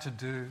now to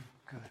do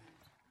good.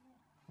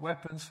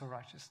 Weapons for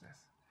righteousness.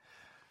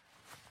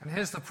 And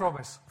here's the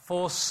promise.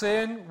 For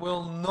sin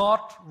will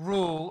not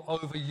rule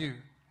over you,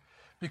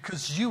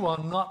 because you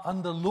are not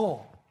under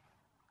law,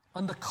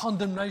 under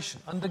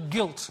condemnation, under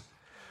guilt,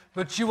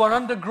 but you are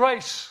under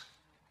grace.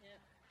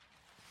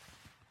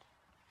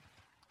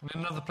 And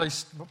in another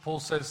place, Paul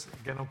says,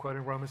 again I'm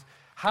quoting Romans,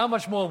 how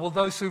much more will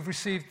those who've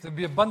received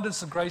the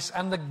abundance of grace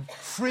and the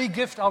free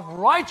gift of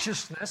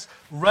righteousness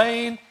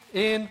reign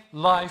in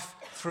life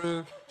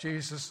through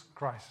Jesus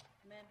Christ?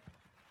 Amen.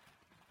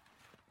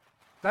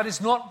 That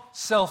is not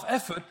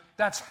self-effort,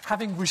 that's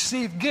having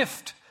received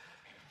gift.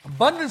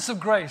 Abundance of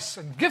grace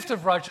and gift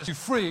of righteousness, you're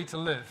free to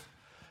live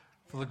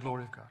for the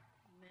glory of God.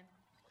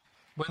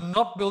 We're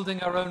not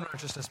building our own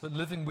righteousness, but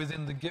living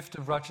within the gift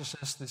of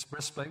righteousness, this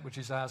breastplate which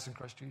is ours in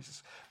Christ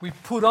Jesus. We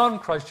put on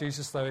Christ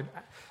Jesus, though,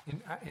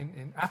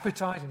 in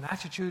appetite, in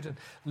attitude, and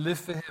live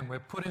for Him. We're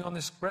putting on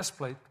this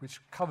breastplate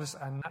which covers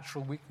our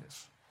natural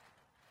weakness.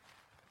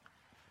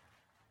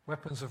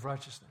 Weapons of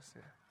righteousness.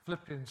 Yeah.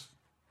 Philippians.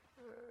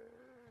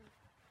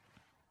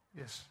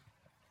 Yes.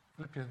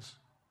 Philippians.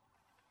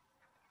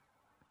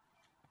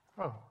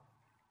 Oh.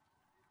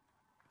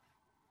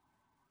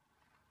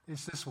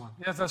 It's this one.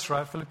 Yeah, that's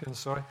right, Philippians,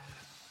 sorry.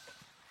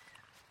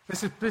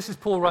 This is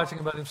Paul writing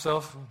about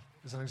himself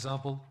as an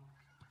example.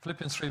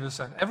 Philippians 3 verse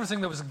 7. Everything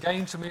that was a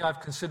gain to me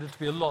I've considered to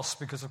be a loss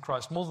because of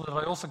Christ. More than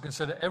that, I also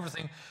consider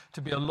everything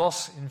to be a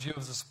loss in view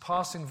of the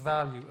surpassing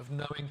value of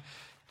knowing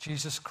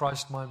Jesus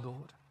Christ my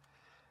Lord.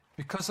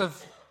 Because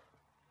of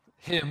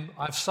Him,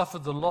 I've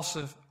suffered the loss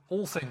of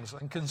all things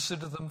and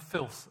consider them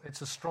filth.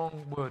 It's a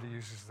strong word he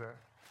uses there.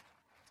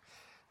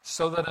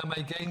 So that I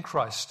may gain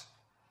Christ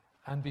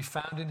and be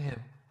found in Him,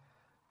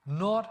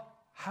 not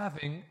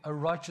having a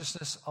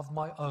righteousness of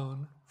my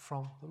own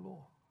from the law.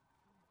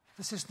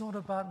 This is not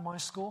about my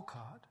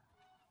scorecard,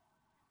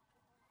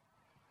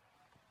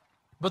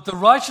 but the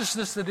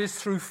righteousness that is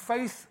through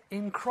faith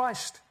in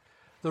Christ,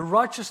 the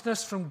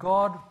righteousness from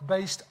God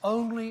based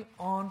only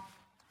on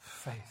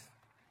faith.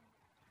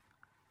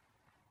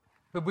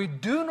 But we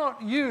do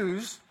not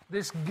use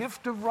this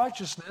gift of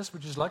righteousness,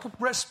 which is like a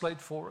breastplate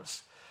for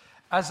us,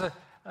 as a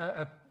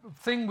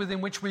thing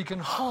within which we can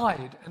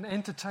hide and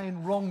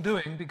entertain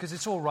wrongdoing because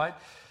it's all right.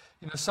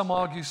 You know, some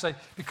argue, say,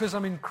 because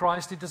I'm in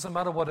Christ, it doesn't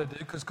matter what I do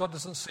because God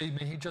doesn't see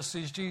me, He just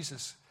sees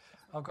Jesus.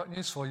 I've got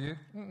news for you.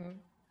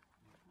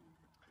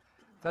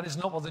 That is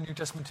not what the New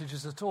Testament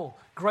teaches at all.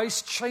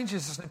 Grace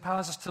changes us and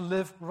empowers us to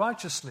live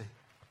righteously.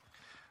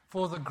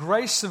 For the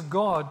grace of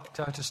God,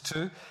 Titus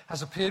 2,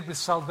 has appeared with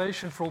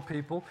salvation for all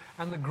people,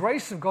 and the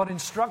grace of God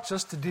instructs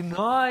us to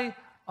deny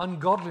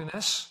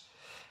ungodliness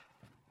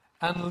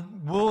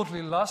and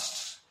worldly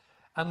lusts,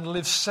 and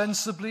live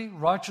sensibly,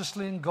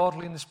 righteously, and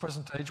godly in this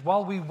present age,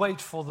 while we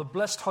wait for the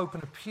blessed hope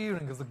and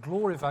appearing of the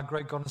glory of our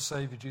great God and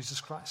Savior,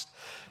 Jesus Christ,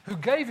 who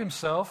gave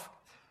Himself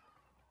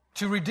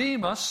to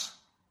redeem us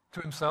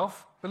to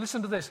Himself. But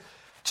listen to this,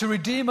 to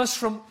redeem us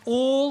from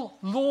all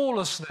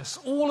lawlessness,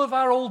 all of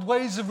our old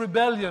ways of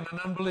rebellion and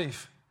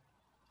unbelief,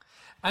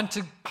 and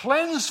to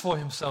cleanse for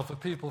Himself a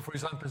people for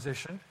His own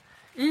possession,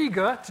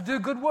 eager to do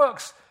good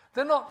works.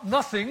 They're not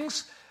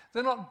nothings.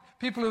 They're not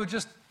people who are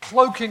just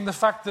cloaking the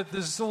fact that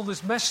there's all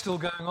this mess still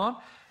going on.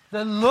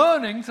 They're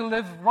learning to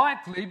live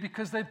rightly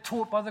because they're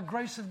taught by the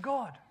grace of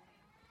God.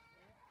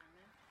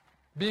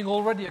 Being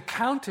already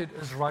accounted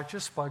as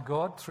righteous by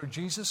God through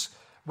Jesus,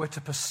 we're to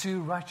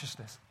pursue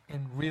righteousness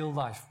in real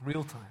life,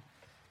 real time.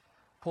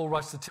 Paul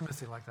writes to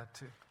Timothy like that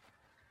too.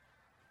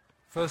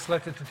 First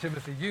letter to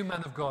Timothy, you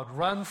man of God,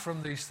 run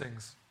from these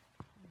things,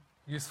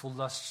 youthful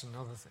lusts and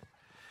other things,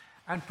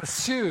 and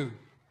pursue,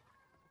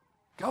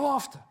 go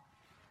after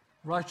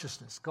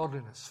righteousness,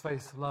 godliness,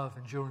 faith, love,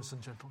 endurance,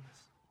 and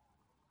gentleness.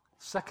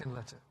 Second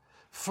letter,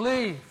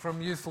 flee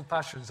from youthful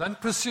passions and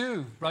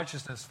pursue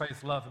righteousness,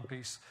 faith, love, and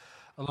peace,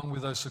 along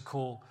with those who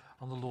call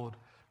on the Lord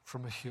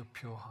from a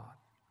pure heart.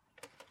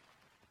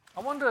 I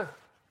wonder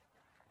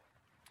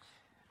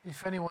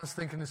if anyone's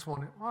thinking this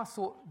morning, well, I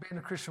thought being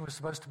a Christian was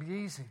supposed to be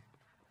easy.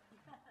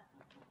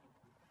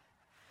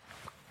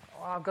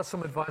 Well, I've got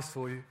some advice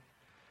for you.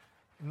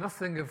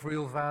 Nothing of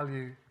real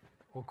value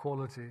or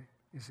quality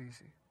is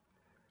easy.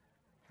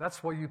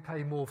 That's why you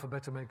pay more for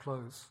better made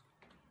clothes.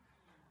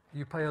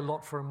 You pay a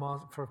lot for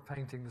a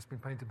painting that's been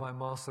painted by a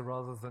master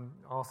rather than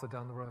Arthur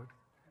down the road.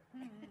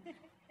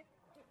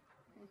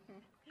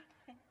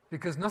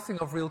 Because nothing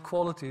of real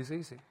quality is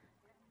easy.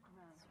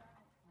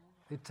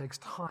 It takes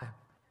time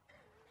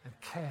and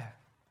care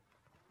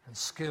and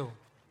skill.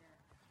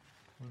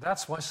 And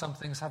that's why some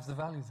things have the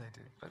value they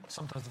do. But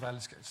sometimes the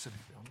values get silly.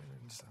 I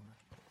understand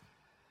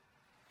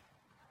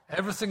that.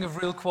 Everything of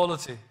real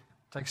quality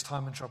takes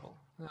time and trouble.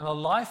 And a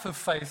life of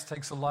faith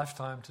takes a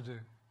lifetime to do.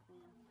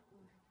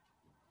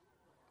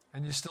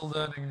 And you're still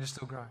learning and you're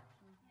still growing.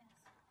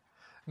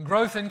 And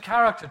growth in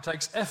character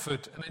takes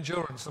effort and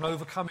endurance and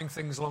overcoming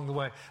things along the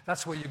way.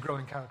 That's where you grow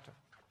in character.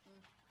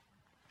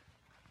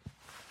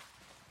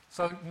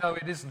 So, no,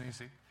 it isn't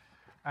easy.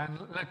 And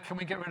can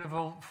we get rid of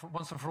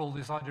once and for all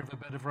this idea of a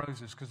bed of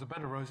roses? Because the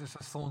bed of roses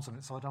has thorns on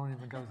it, so I don't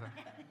even go there.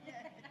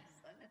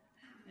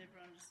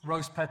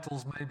 Rose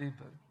petals, maybe,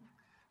 but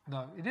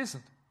no, it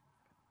isn't.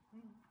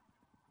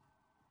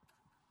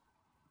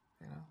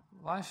 You know,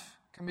 life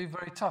can be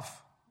very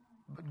tough,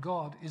 but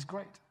God is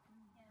great.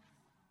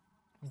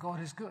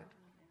 God is good.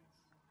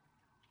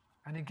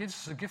 And He gives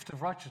us a gift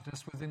of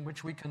righteousness within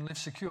which we can live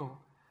secure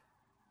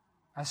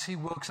as He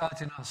works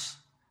out in us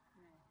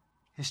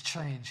His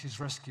change, His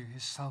rescue,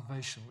 His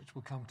salvation, which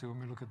we'll come to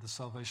when we look at the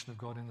salvation of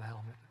God in the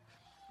helmet.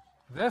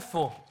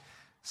 Therefore,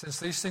 since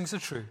these things are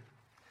true,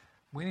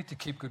 we need to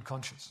keep good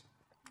conscience.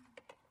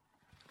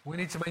 We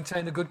need to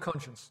maintain a good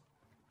conscience.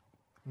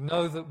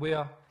 Know that we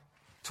are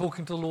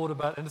talking to the Lord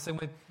about anything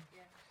we're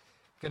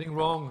getting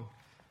wrong.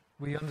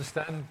 We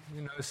understand,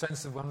 a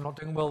sense of I'm not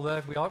doing well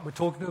there. We're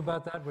talking to Him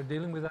about that. We're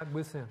dealing with that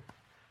with Him.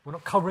 We're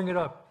not covering it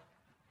up.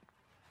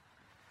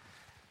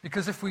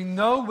 Because if we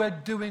know we're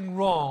doing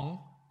wrong,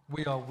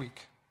 we are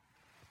weak.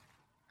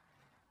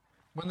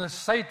 When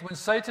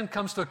Satan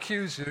comes to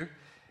accuse you,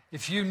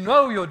 if you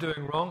know you're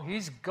doing wrong,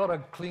 he's got a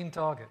clean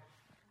target.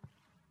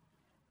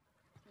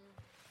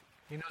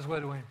 He knows where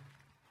to aim.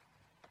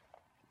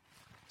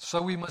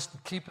 So we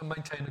must keep and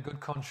maintain a good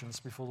conscience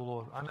before the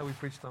Lord. I know I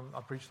preached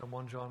on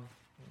 1 John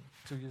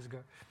 2 years ago.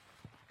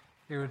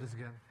 Here it is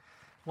again.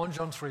 1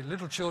 John 3,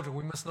 little children,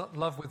 we must not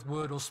love with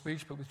word or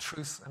speech, but with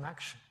truth and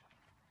action.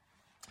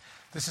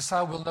 This is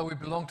how we'll know we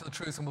belong to the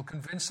truth and will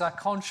convince our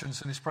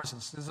conscience in His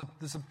presence.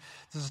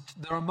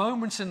 There are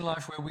moments in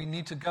life where we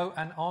need to go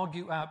and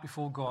argue out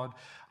before God.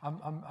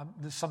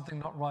 There's something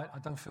not right. I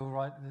don't feel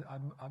right.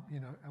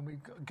 And we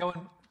go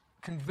and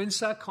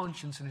convince our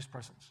conscience in His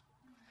presence.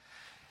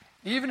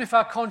 Even if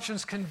our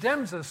conscience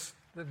condemns us,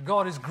 that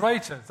God is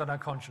greater than our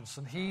conscience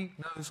and He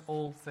knows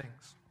all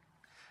things.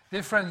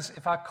 Dear friends,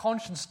 if our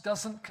conscience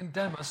doesn't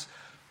condemn us,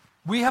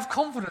 we have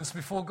confidence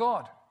before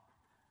God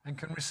and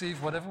can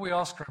receive whatever we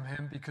ask from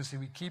Him because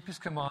we keep His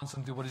commands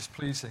and do what is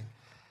pleasing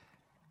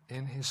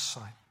in His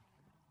sight.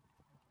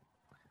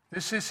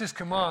 This is His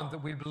command,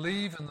 that we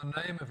believe in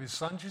the name of His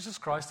Son, Jesus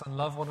Christ, and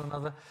love one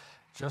another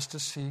just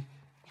as He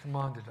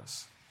commanded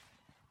us.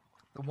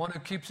 The one who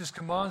keeps His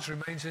commands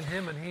remains in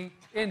Him and He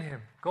in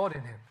him, God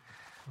in him.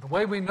 The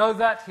way we know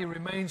that He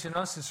remains in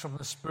us is from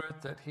the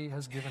Spirit that He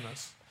has given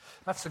us.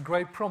 That's a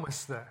great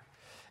promise there.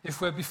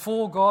 If we're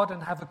before God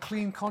and have a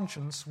clean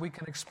conscience, we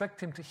can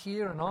expect Him to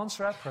hear and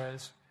answer our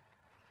prayers.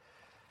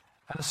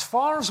 And as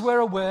far as we're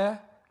aware,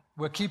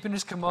 we're keeping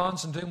His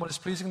commands and doing what is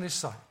pleasing in His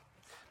sight.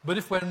 But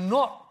if we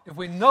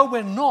know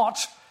we're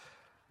not,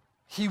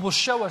 He will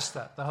show us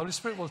that. The Holy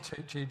Spirit will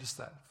teach us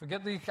that.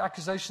 Forget the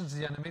accusations of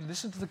the enemy.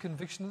 Listen to the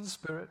conviction of the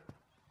Spirit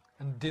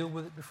and deal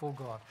with it before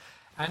God.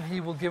 And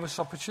He will give us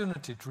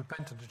opportunity to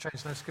repent and to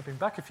change. Now, skipping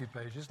back a few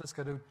pages, let's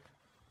go to...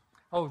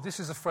 Oh, this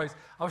is a phrase.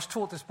 I was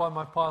taught this by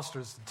my pastor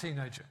as a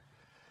teenager.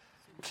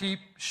 Keep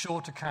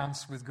short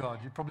accounts with God.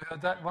 You probably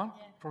heard that one?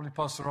 Yeah. Probably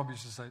Pastor Rob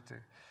used to say it too.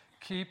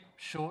 Keep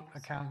short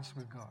accounts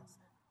with God.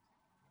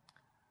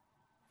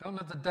 Don't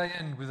let the day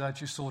end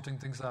without you sorting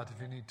things out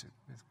if you need to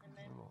with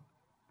the Lord.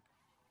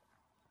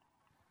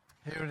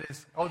 Here it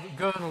is. Oh,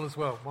 Gurnall as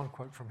well. One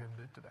quote from him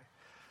today.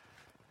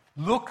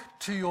 Look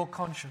to your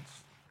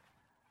conscience.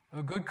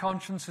 A good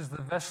conscience is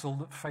the vessel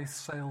that faith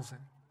sails in.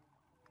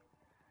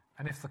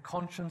 And if the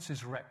conscience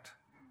is wrecked,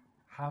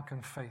 how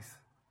can faith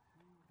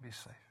be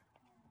safe?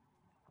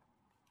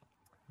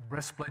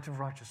 Breastplate of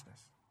righteousness.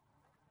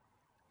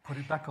 Put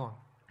it back on.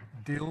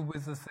 Deal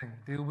with the thing.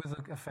 Deal with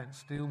the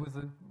offense. Deal with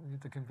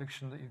the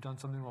conviction that you've done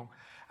something wrong.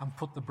 And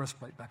put the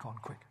breastplate back on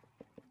quick.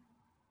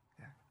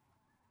 Yeah.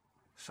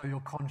 So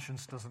your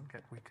conscience doesn't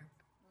get weakened.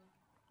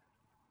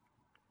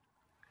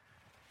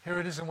 Here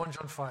it is in 1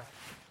 John 5.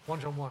 1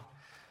 John 1.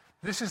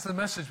 This is the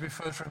message we've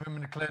heard from Him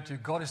and declared to you.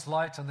 God is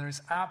light and there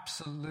is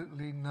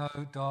absolutely no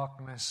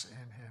darkness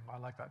in Him. I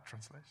like that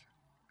translation.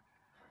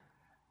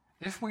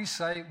 If we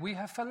say we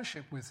have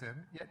fellowship with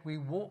Him, yet we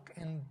walk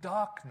in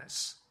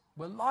darkness,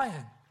 we're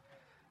lying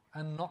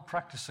and not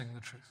practicing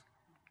the truth.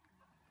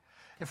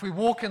 If we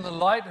walk in the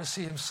light and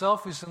see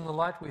Himself is in the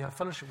light, we have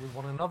fellowship with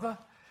one another,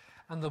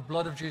 and the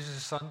blood of Jesus,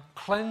 His Son,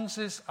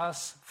 cleanses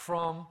us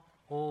from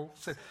all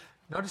sin.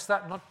 Notice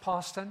that, not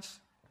past tense,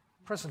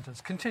 present tense,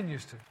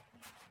 continues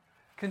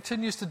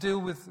to deal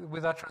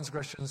with our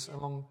transgressions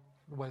along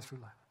the way through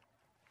life.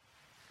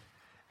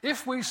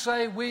 If we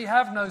say we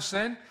have no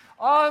sin,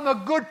 I'm a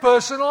good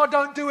person, I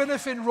don't do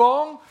anything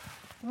wrong,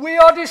 we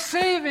are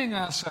deceiving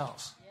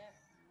ourselves.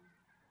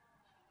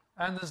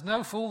 And there's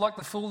no fool like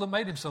the fool that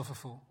made himself a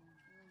fool.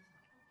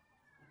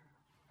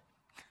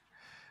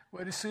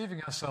 We're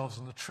deceiving ourselves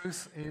and the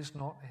truth is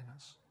not in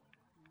us.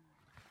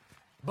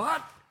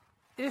 But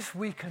if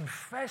we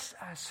confess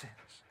our sins,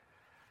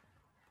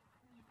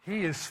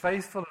 He is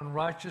faithful and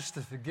righteous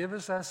to forgive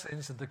us our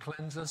sins and to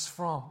cleanse us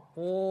from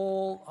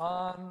all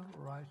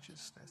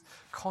unrighteousness.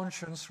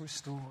 Conscience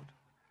restored.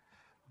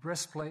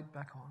 breastplate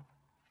back on.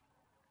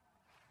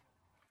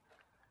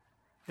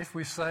 If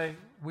we say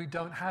we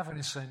don't have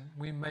any sin,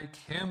 we make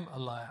him a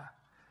liar,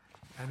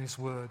 and his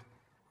word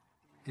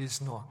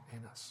is not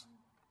in us.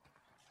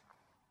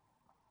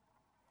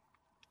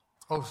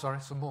 Oh,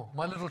 sorry, some more.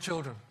 My little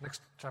children,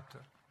 next chapter,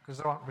 because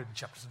there aren't really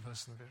chapters and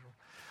verses in the visual.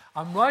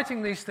 I'm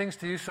writing these things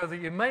to you so that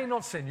you may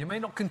not sin, you may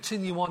not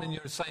continue on in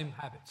your same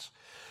habits.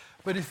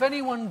 But if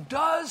anyone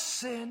does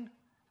sin,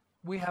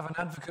 we have an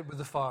advocate with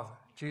the Father,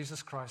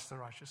 Jesus Christ, the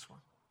righteous one.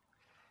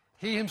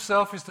 He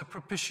himself is the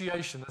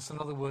propitiation. That's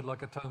another word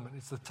like atonement.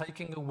 It's the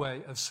taking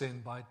away of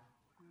sin by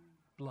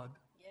blood.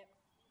 Yep.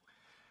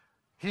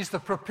 He's the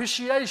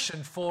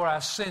propitiation for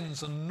our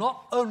sins, and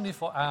not only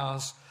for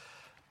ours,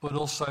 but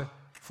also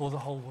for the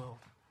whole world.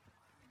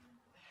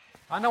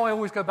 I know I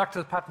always go back to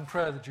the pattern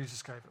prayer that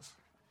Jesus gave us.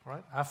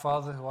 Right? Our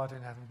Father who art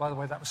in heaven. By the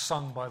way, that was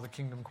sung by the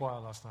Kingdom Choir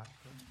last night.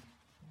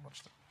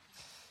 Watched it.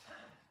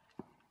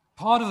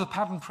 Part of the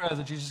pattern prayer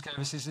that Jesus gave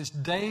us is this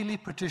daily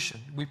petition.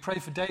 We pray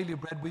for daily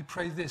bread. We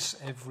pray this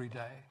every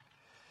day.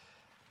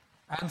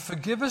 And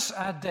forgive us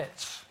our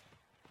debts,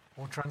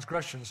 or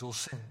transgressions, or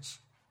sins,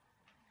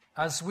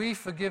 as we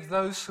forgive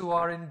those who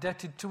are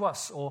indebted to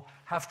us, or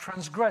have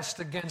transgressed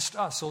against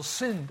us, or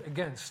sinned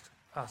against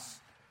us.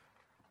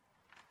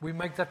 We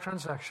make that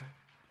transaction.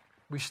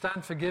 We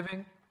stand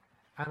forgiving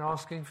and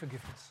asking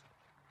forgiveness.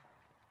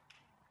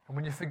 And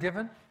when you're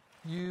forgiven,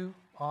 you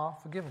are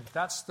forgiven.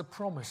 That's the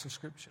promise of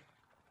Scripture.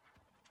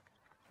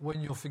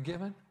 When you're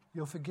forgiven,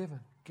 you're forgiven.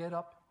 Get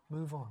up,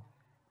 move on.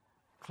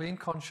 Clean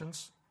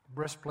conscience,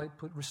 breastplate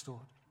restored.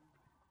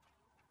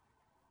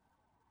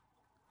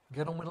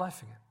 Get on with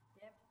life again.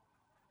 Yep.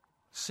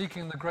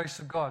 Seeking the grace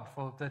of God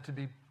for there to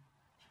be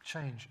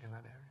change in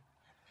that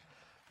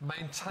area.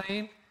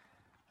 Maintain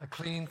a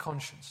clean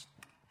conscience.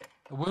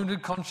 A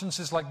wounded conscience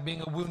is like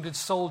being a wounded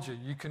soldier.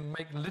 You can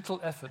make little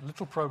effort,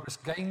 little progress,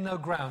 gain no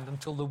ground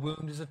until the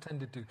wound is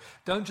attended to.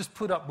 Don't just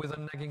put up with a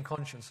nagging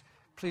conscience.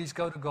 Please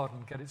go to God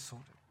and get it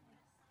sorted.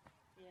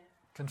 Yeah.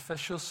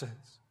 Confess your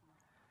sins.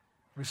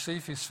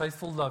 Receive his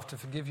faithful love to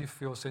forgive you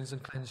for your sins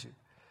and cleanse you.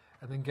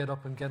 And then get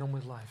up and get on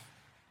with life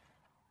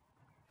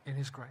in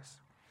his grace.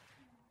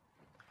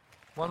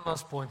 One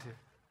last point here.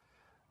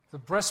 The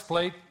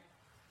breastplate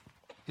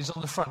is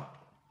on the front.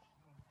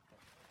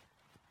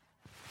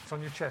 It's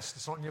on your chest,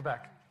 it's not on your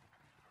back.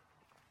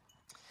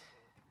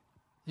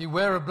 You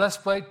wear a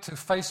breastplate to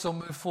face or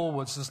move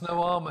forwards. There's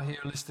no armor here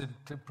listed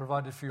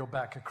provided for your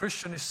back. A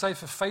Christian is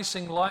safer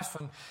facing life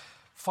and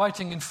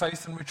fighting in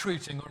faith and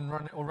retreating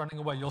or running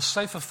away. You're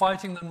safer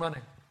fighting than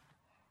running.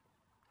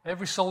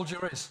 Every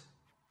soldier is.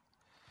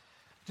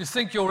 Do you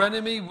think your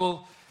enemy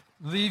will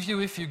leave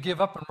you if you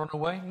give up and run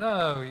away?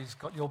 No, he's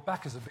got your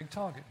back as a big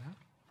target now.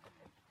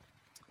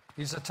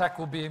 His attack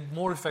will be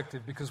more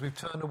effective because we've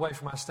turned away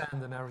from our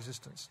stand and our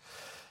resistance.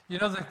 You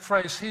know the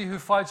phrase, he who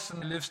fights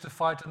and lives to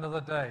fight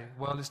another day.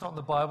 Well, it's not in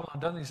the Bible. I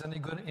don't think it's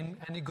in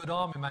any good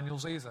army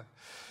manuals either.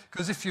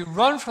 Because if you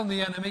run from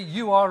the enemy,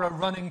 you are a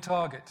running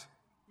target.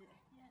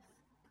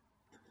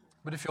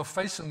 But if you're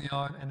facing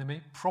the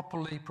enemy,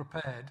 properly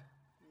prepared,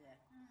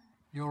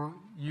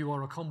 you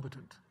are a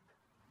combatant,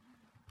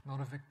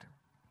 not a victim.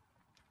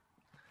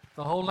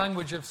 The whole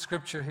language of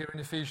Scripture here in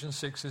Ephesians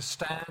 6 is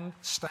stand,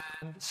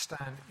 stand,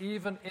 stand.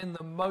 Even in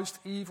the most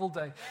evil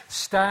day,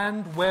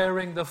 stand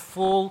wearing the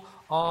full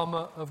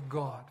armor of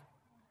God.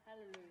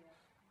 Hallelujah.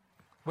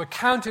 We're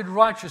counted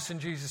righteous in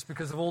Jesus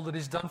because of all that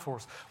he's done for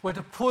us. We're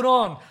to put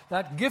on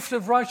that gift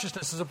of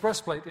righteousness as a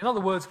breastplate. In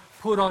other words,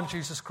 put on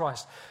Jesus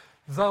Christ.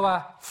 Though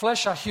our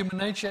flesh, our human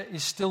nature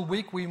is still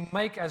weak, we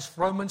make, as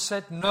Romans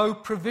said, no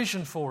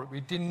provision for it.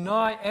 We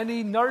deny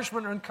any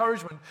nourishment or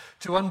encouragement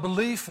to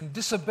unbelief and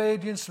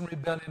disobedience and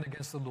rebellion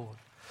against the Lord.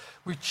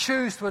 We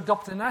choose to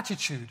adopt an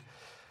attitude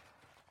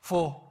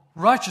for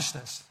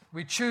righteousness.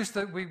 We choose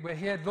that we're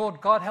here,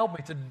 Lord God, help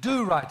me to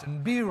do right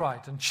and be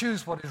right and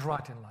choose what is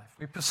right in life.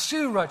 We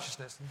pursue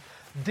righteousness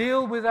and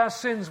deal with our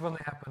sins when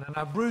they happen and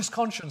our bruised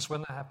conscience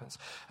when that happens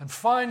and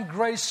find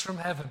grace from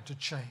heaven to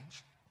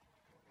change.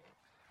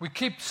 We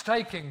keep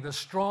taking the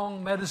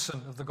strong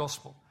medicine of the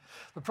gospel.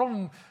 The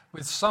problem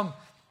with some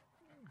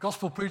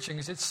gospel preaching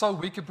is it's so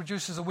weak it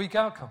produces a weak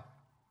outcome.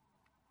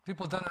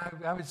 People don't know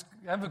how it's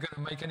ever going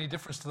to make any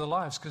difference to their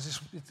lives because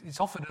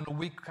it's offered in a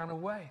weak kind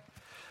of way.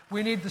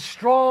 We need the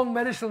strong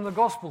medicine of the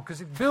gospel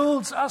because it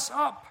builds us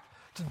up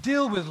to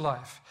deal with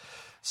life.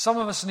 Some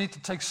of us need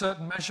to take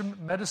certain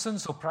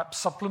medicines or perhaps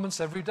supplements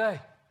every day.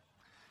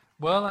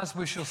 Well, as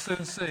we shall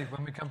soon see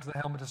when we come to the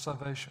helmet of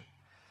salvation.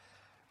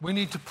 We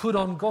need to put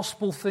on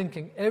gospel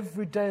thinking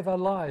every day of our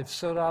lives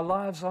so that our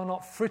lives are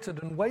not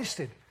frittered and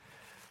wasted,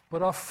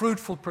 but are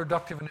fruitful,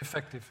 productive, and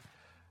effective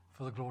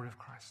for the glory of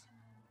Christ.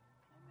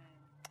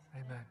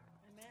 Amen.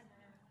 Amen.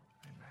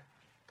 Amen.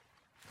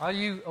 Are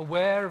you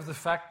aware of the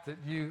fact that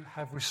you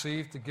have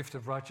received the gift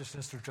of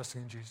righteousness through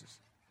trusting in Jesus?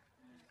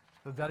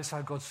 That is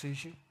how God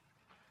sees you?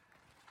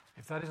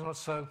 If that is not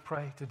so,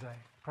 pray today.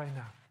 Pray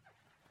now.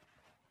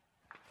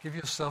 Give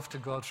yourself to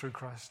God through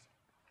Christ.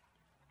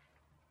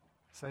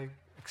 Say,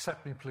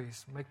 accept me,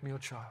 please. Make me your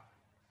child.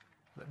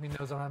 Let me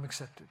know that I'm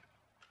accepted.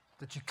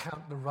 that you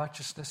count the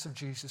righteousness of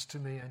Jesus to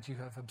me, and you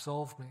have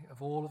absolved me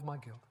of all of my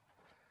guilt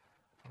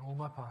and all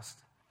my past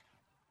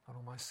and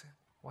all my sin.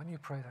 Why don't you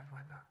pray that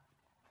right now?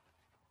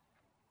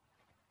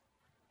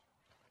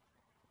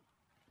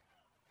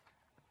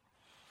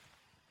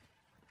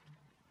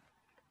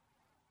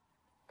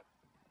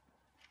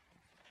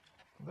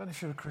 And then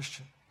if you're a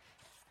Christian,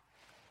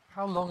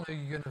 how long are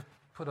you going to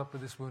put up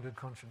with this wounded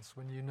conscience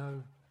when you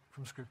know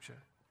from Scripture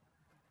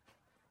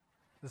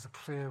there's a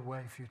clear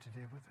way for you to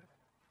deal with it?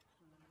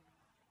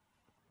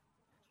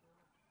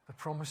 The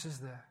promise is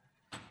there.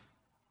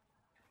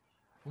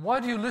 And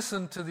why do you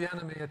listen to the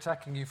enemy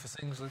attacking you for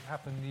things that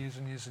happened years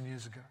and years and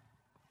years ago?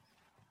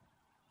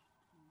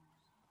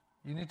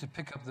 You need to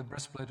pick up the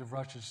breastplate of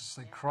righteousness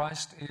and say,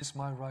 Christ is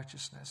my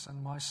righteousness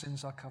and my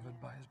sins are covered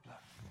by his blood.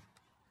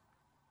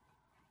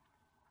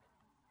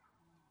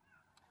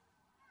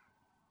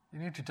 You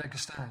need to take a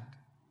stand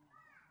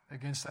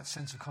against that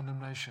sense of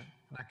condemnation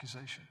and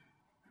accusation.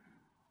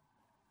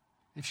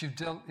 If you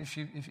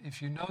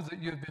know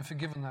that you have been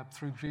forgiven that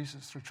through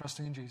Jesus, through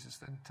trusting in Jesus,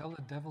 then tell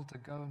the devil to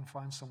go and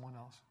find someone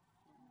else.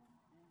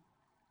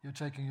 You're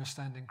taking your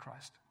stand in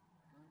Christ.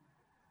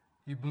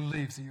 You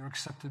believe that you're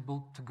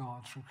acceptable to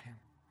God through him.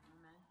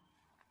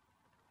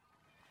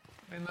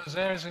 In those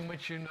areas in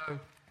which you know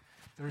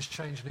there is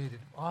change needed,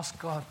 ask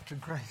God for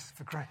grace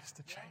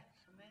to change.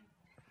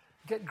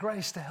 Get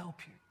grace to help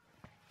you.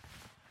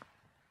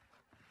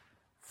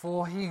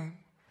 For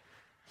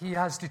he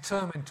has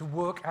determined to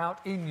work out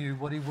in you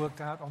what he worked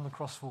out on the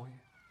cross for you.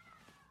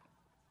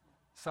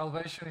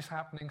 Salvation is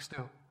happening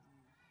still.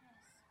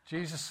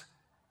 Jesus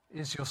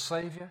is your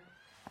Savior.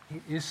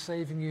 He is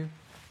saving you.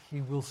 He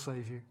will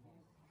save you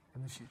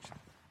in the future.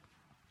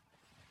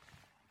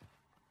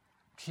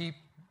 Keep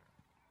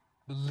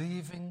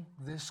believing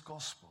this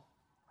gospel.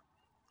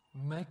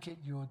 Make it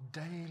your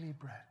daily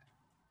bread.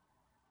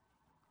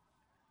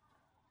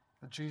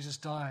 That Jesus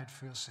died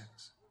for your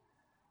sins.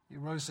 He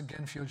rose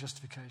again for your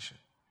justification.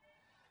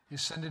 He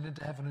ascended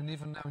into heaven and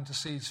even now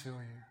intercedes for you.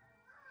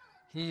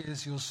 He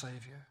is your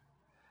Savior.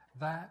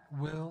 That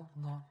will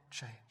not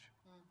change.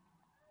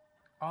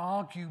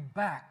 Argue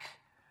back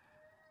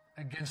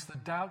against the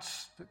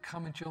doubts that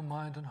come into your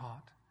mind and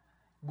heart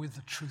with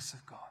the truth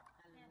of God.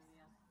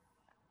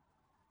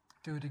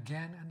 Do it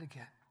again and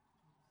again.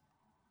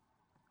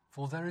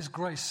 For there is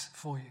grace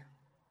for you.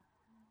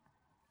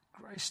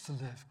 Grace to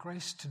live,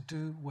 grace to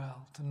do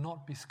well, to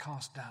not be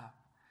cast down,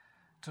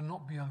 to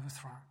not be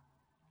overthrown.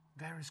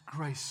 There is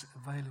grace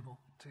available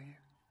to you.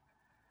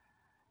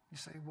 You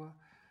say, well,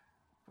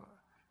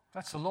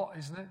 that's a lot,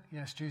 isn't it?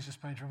 Yes, Jesus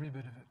paid for every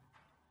bit of it.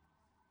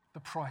 The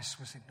price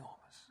was enormous.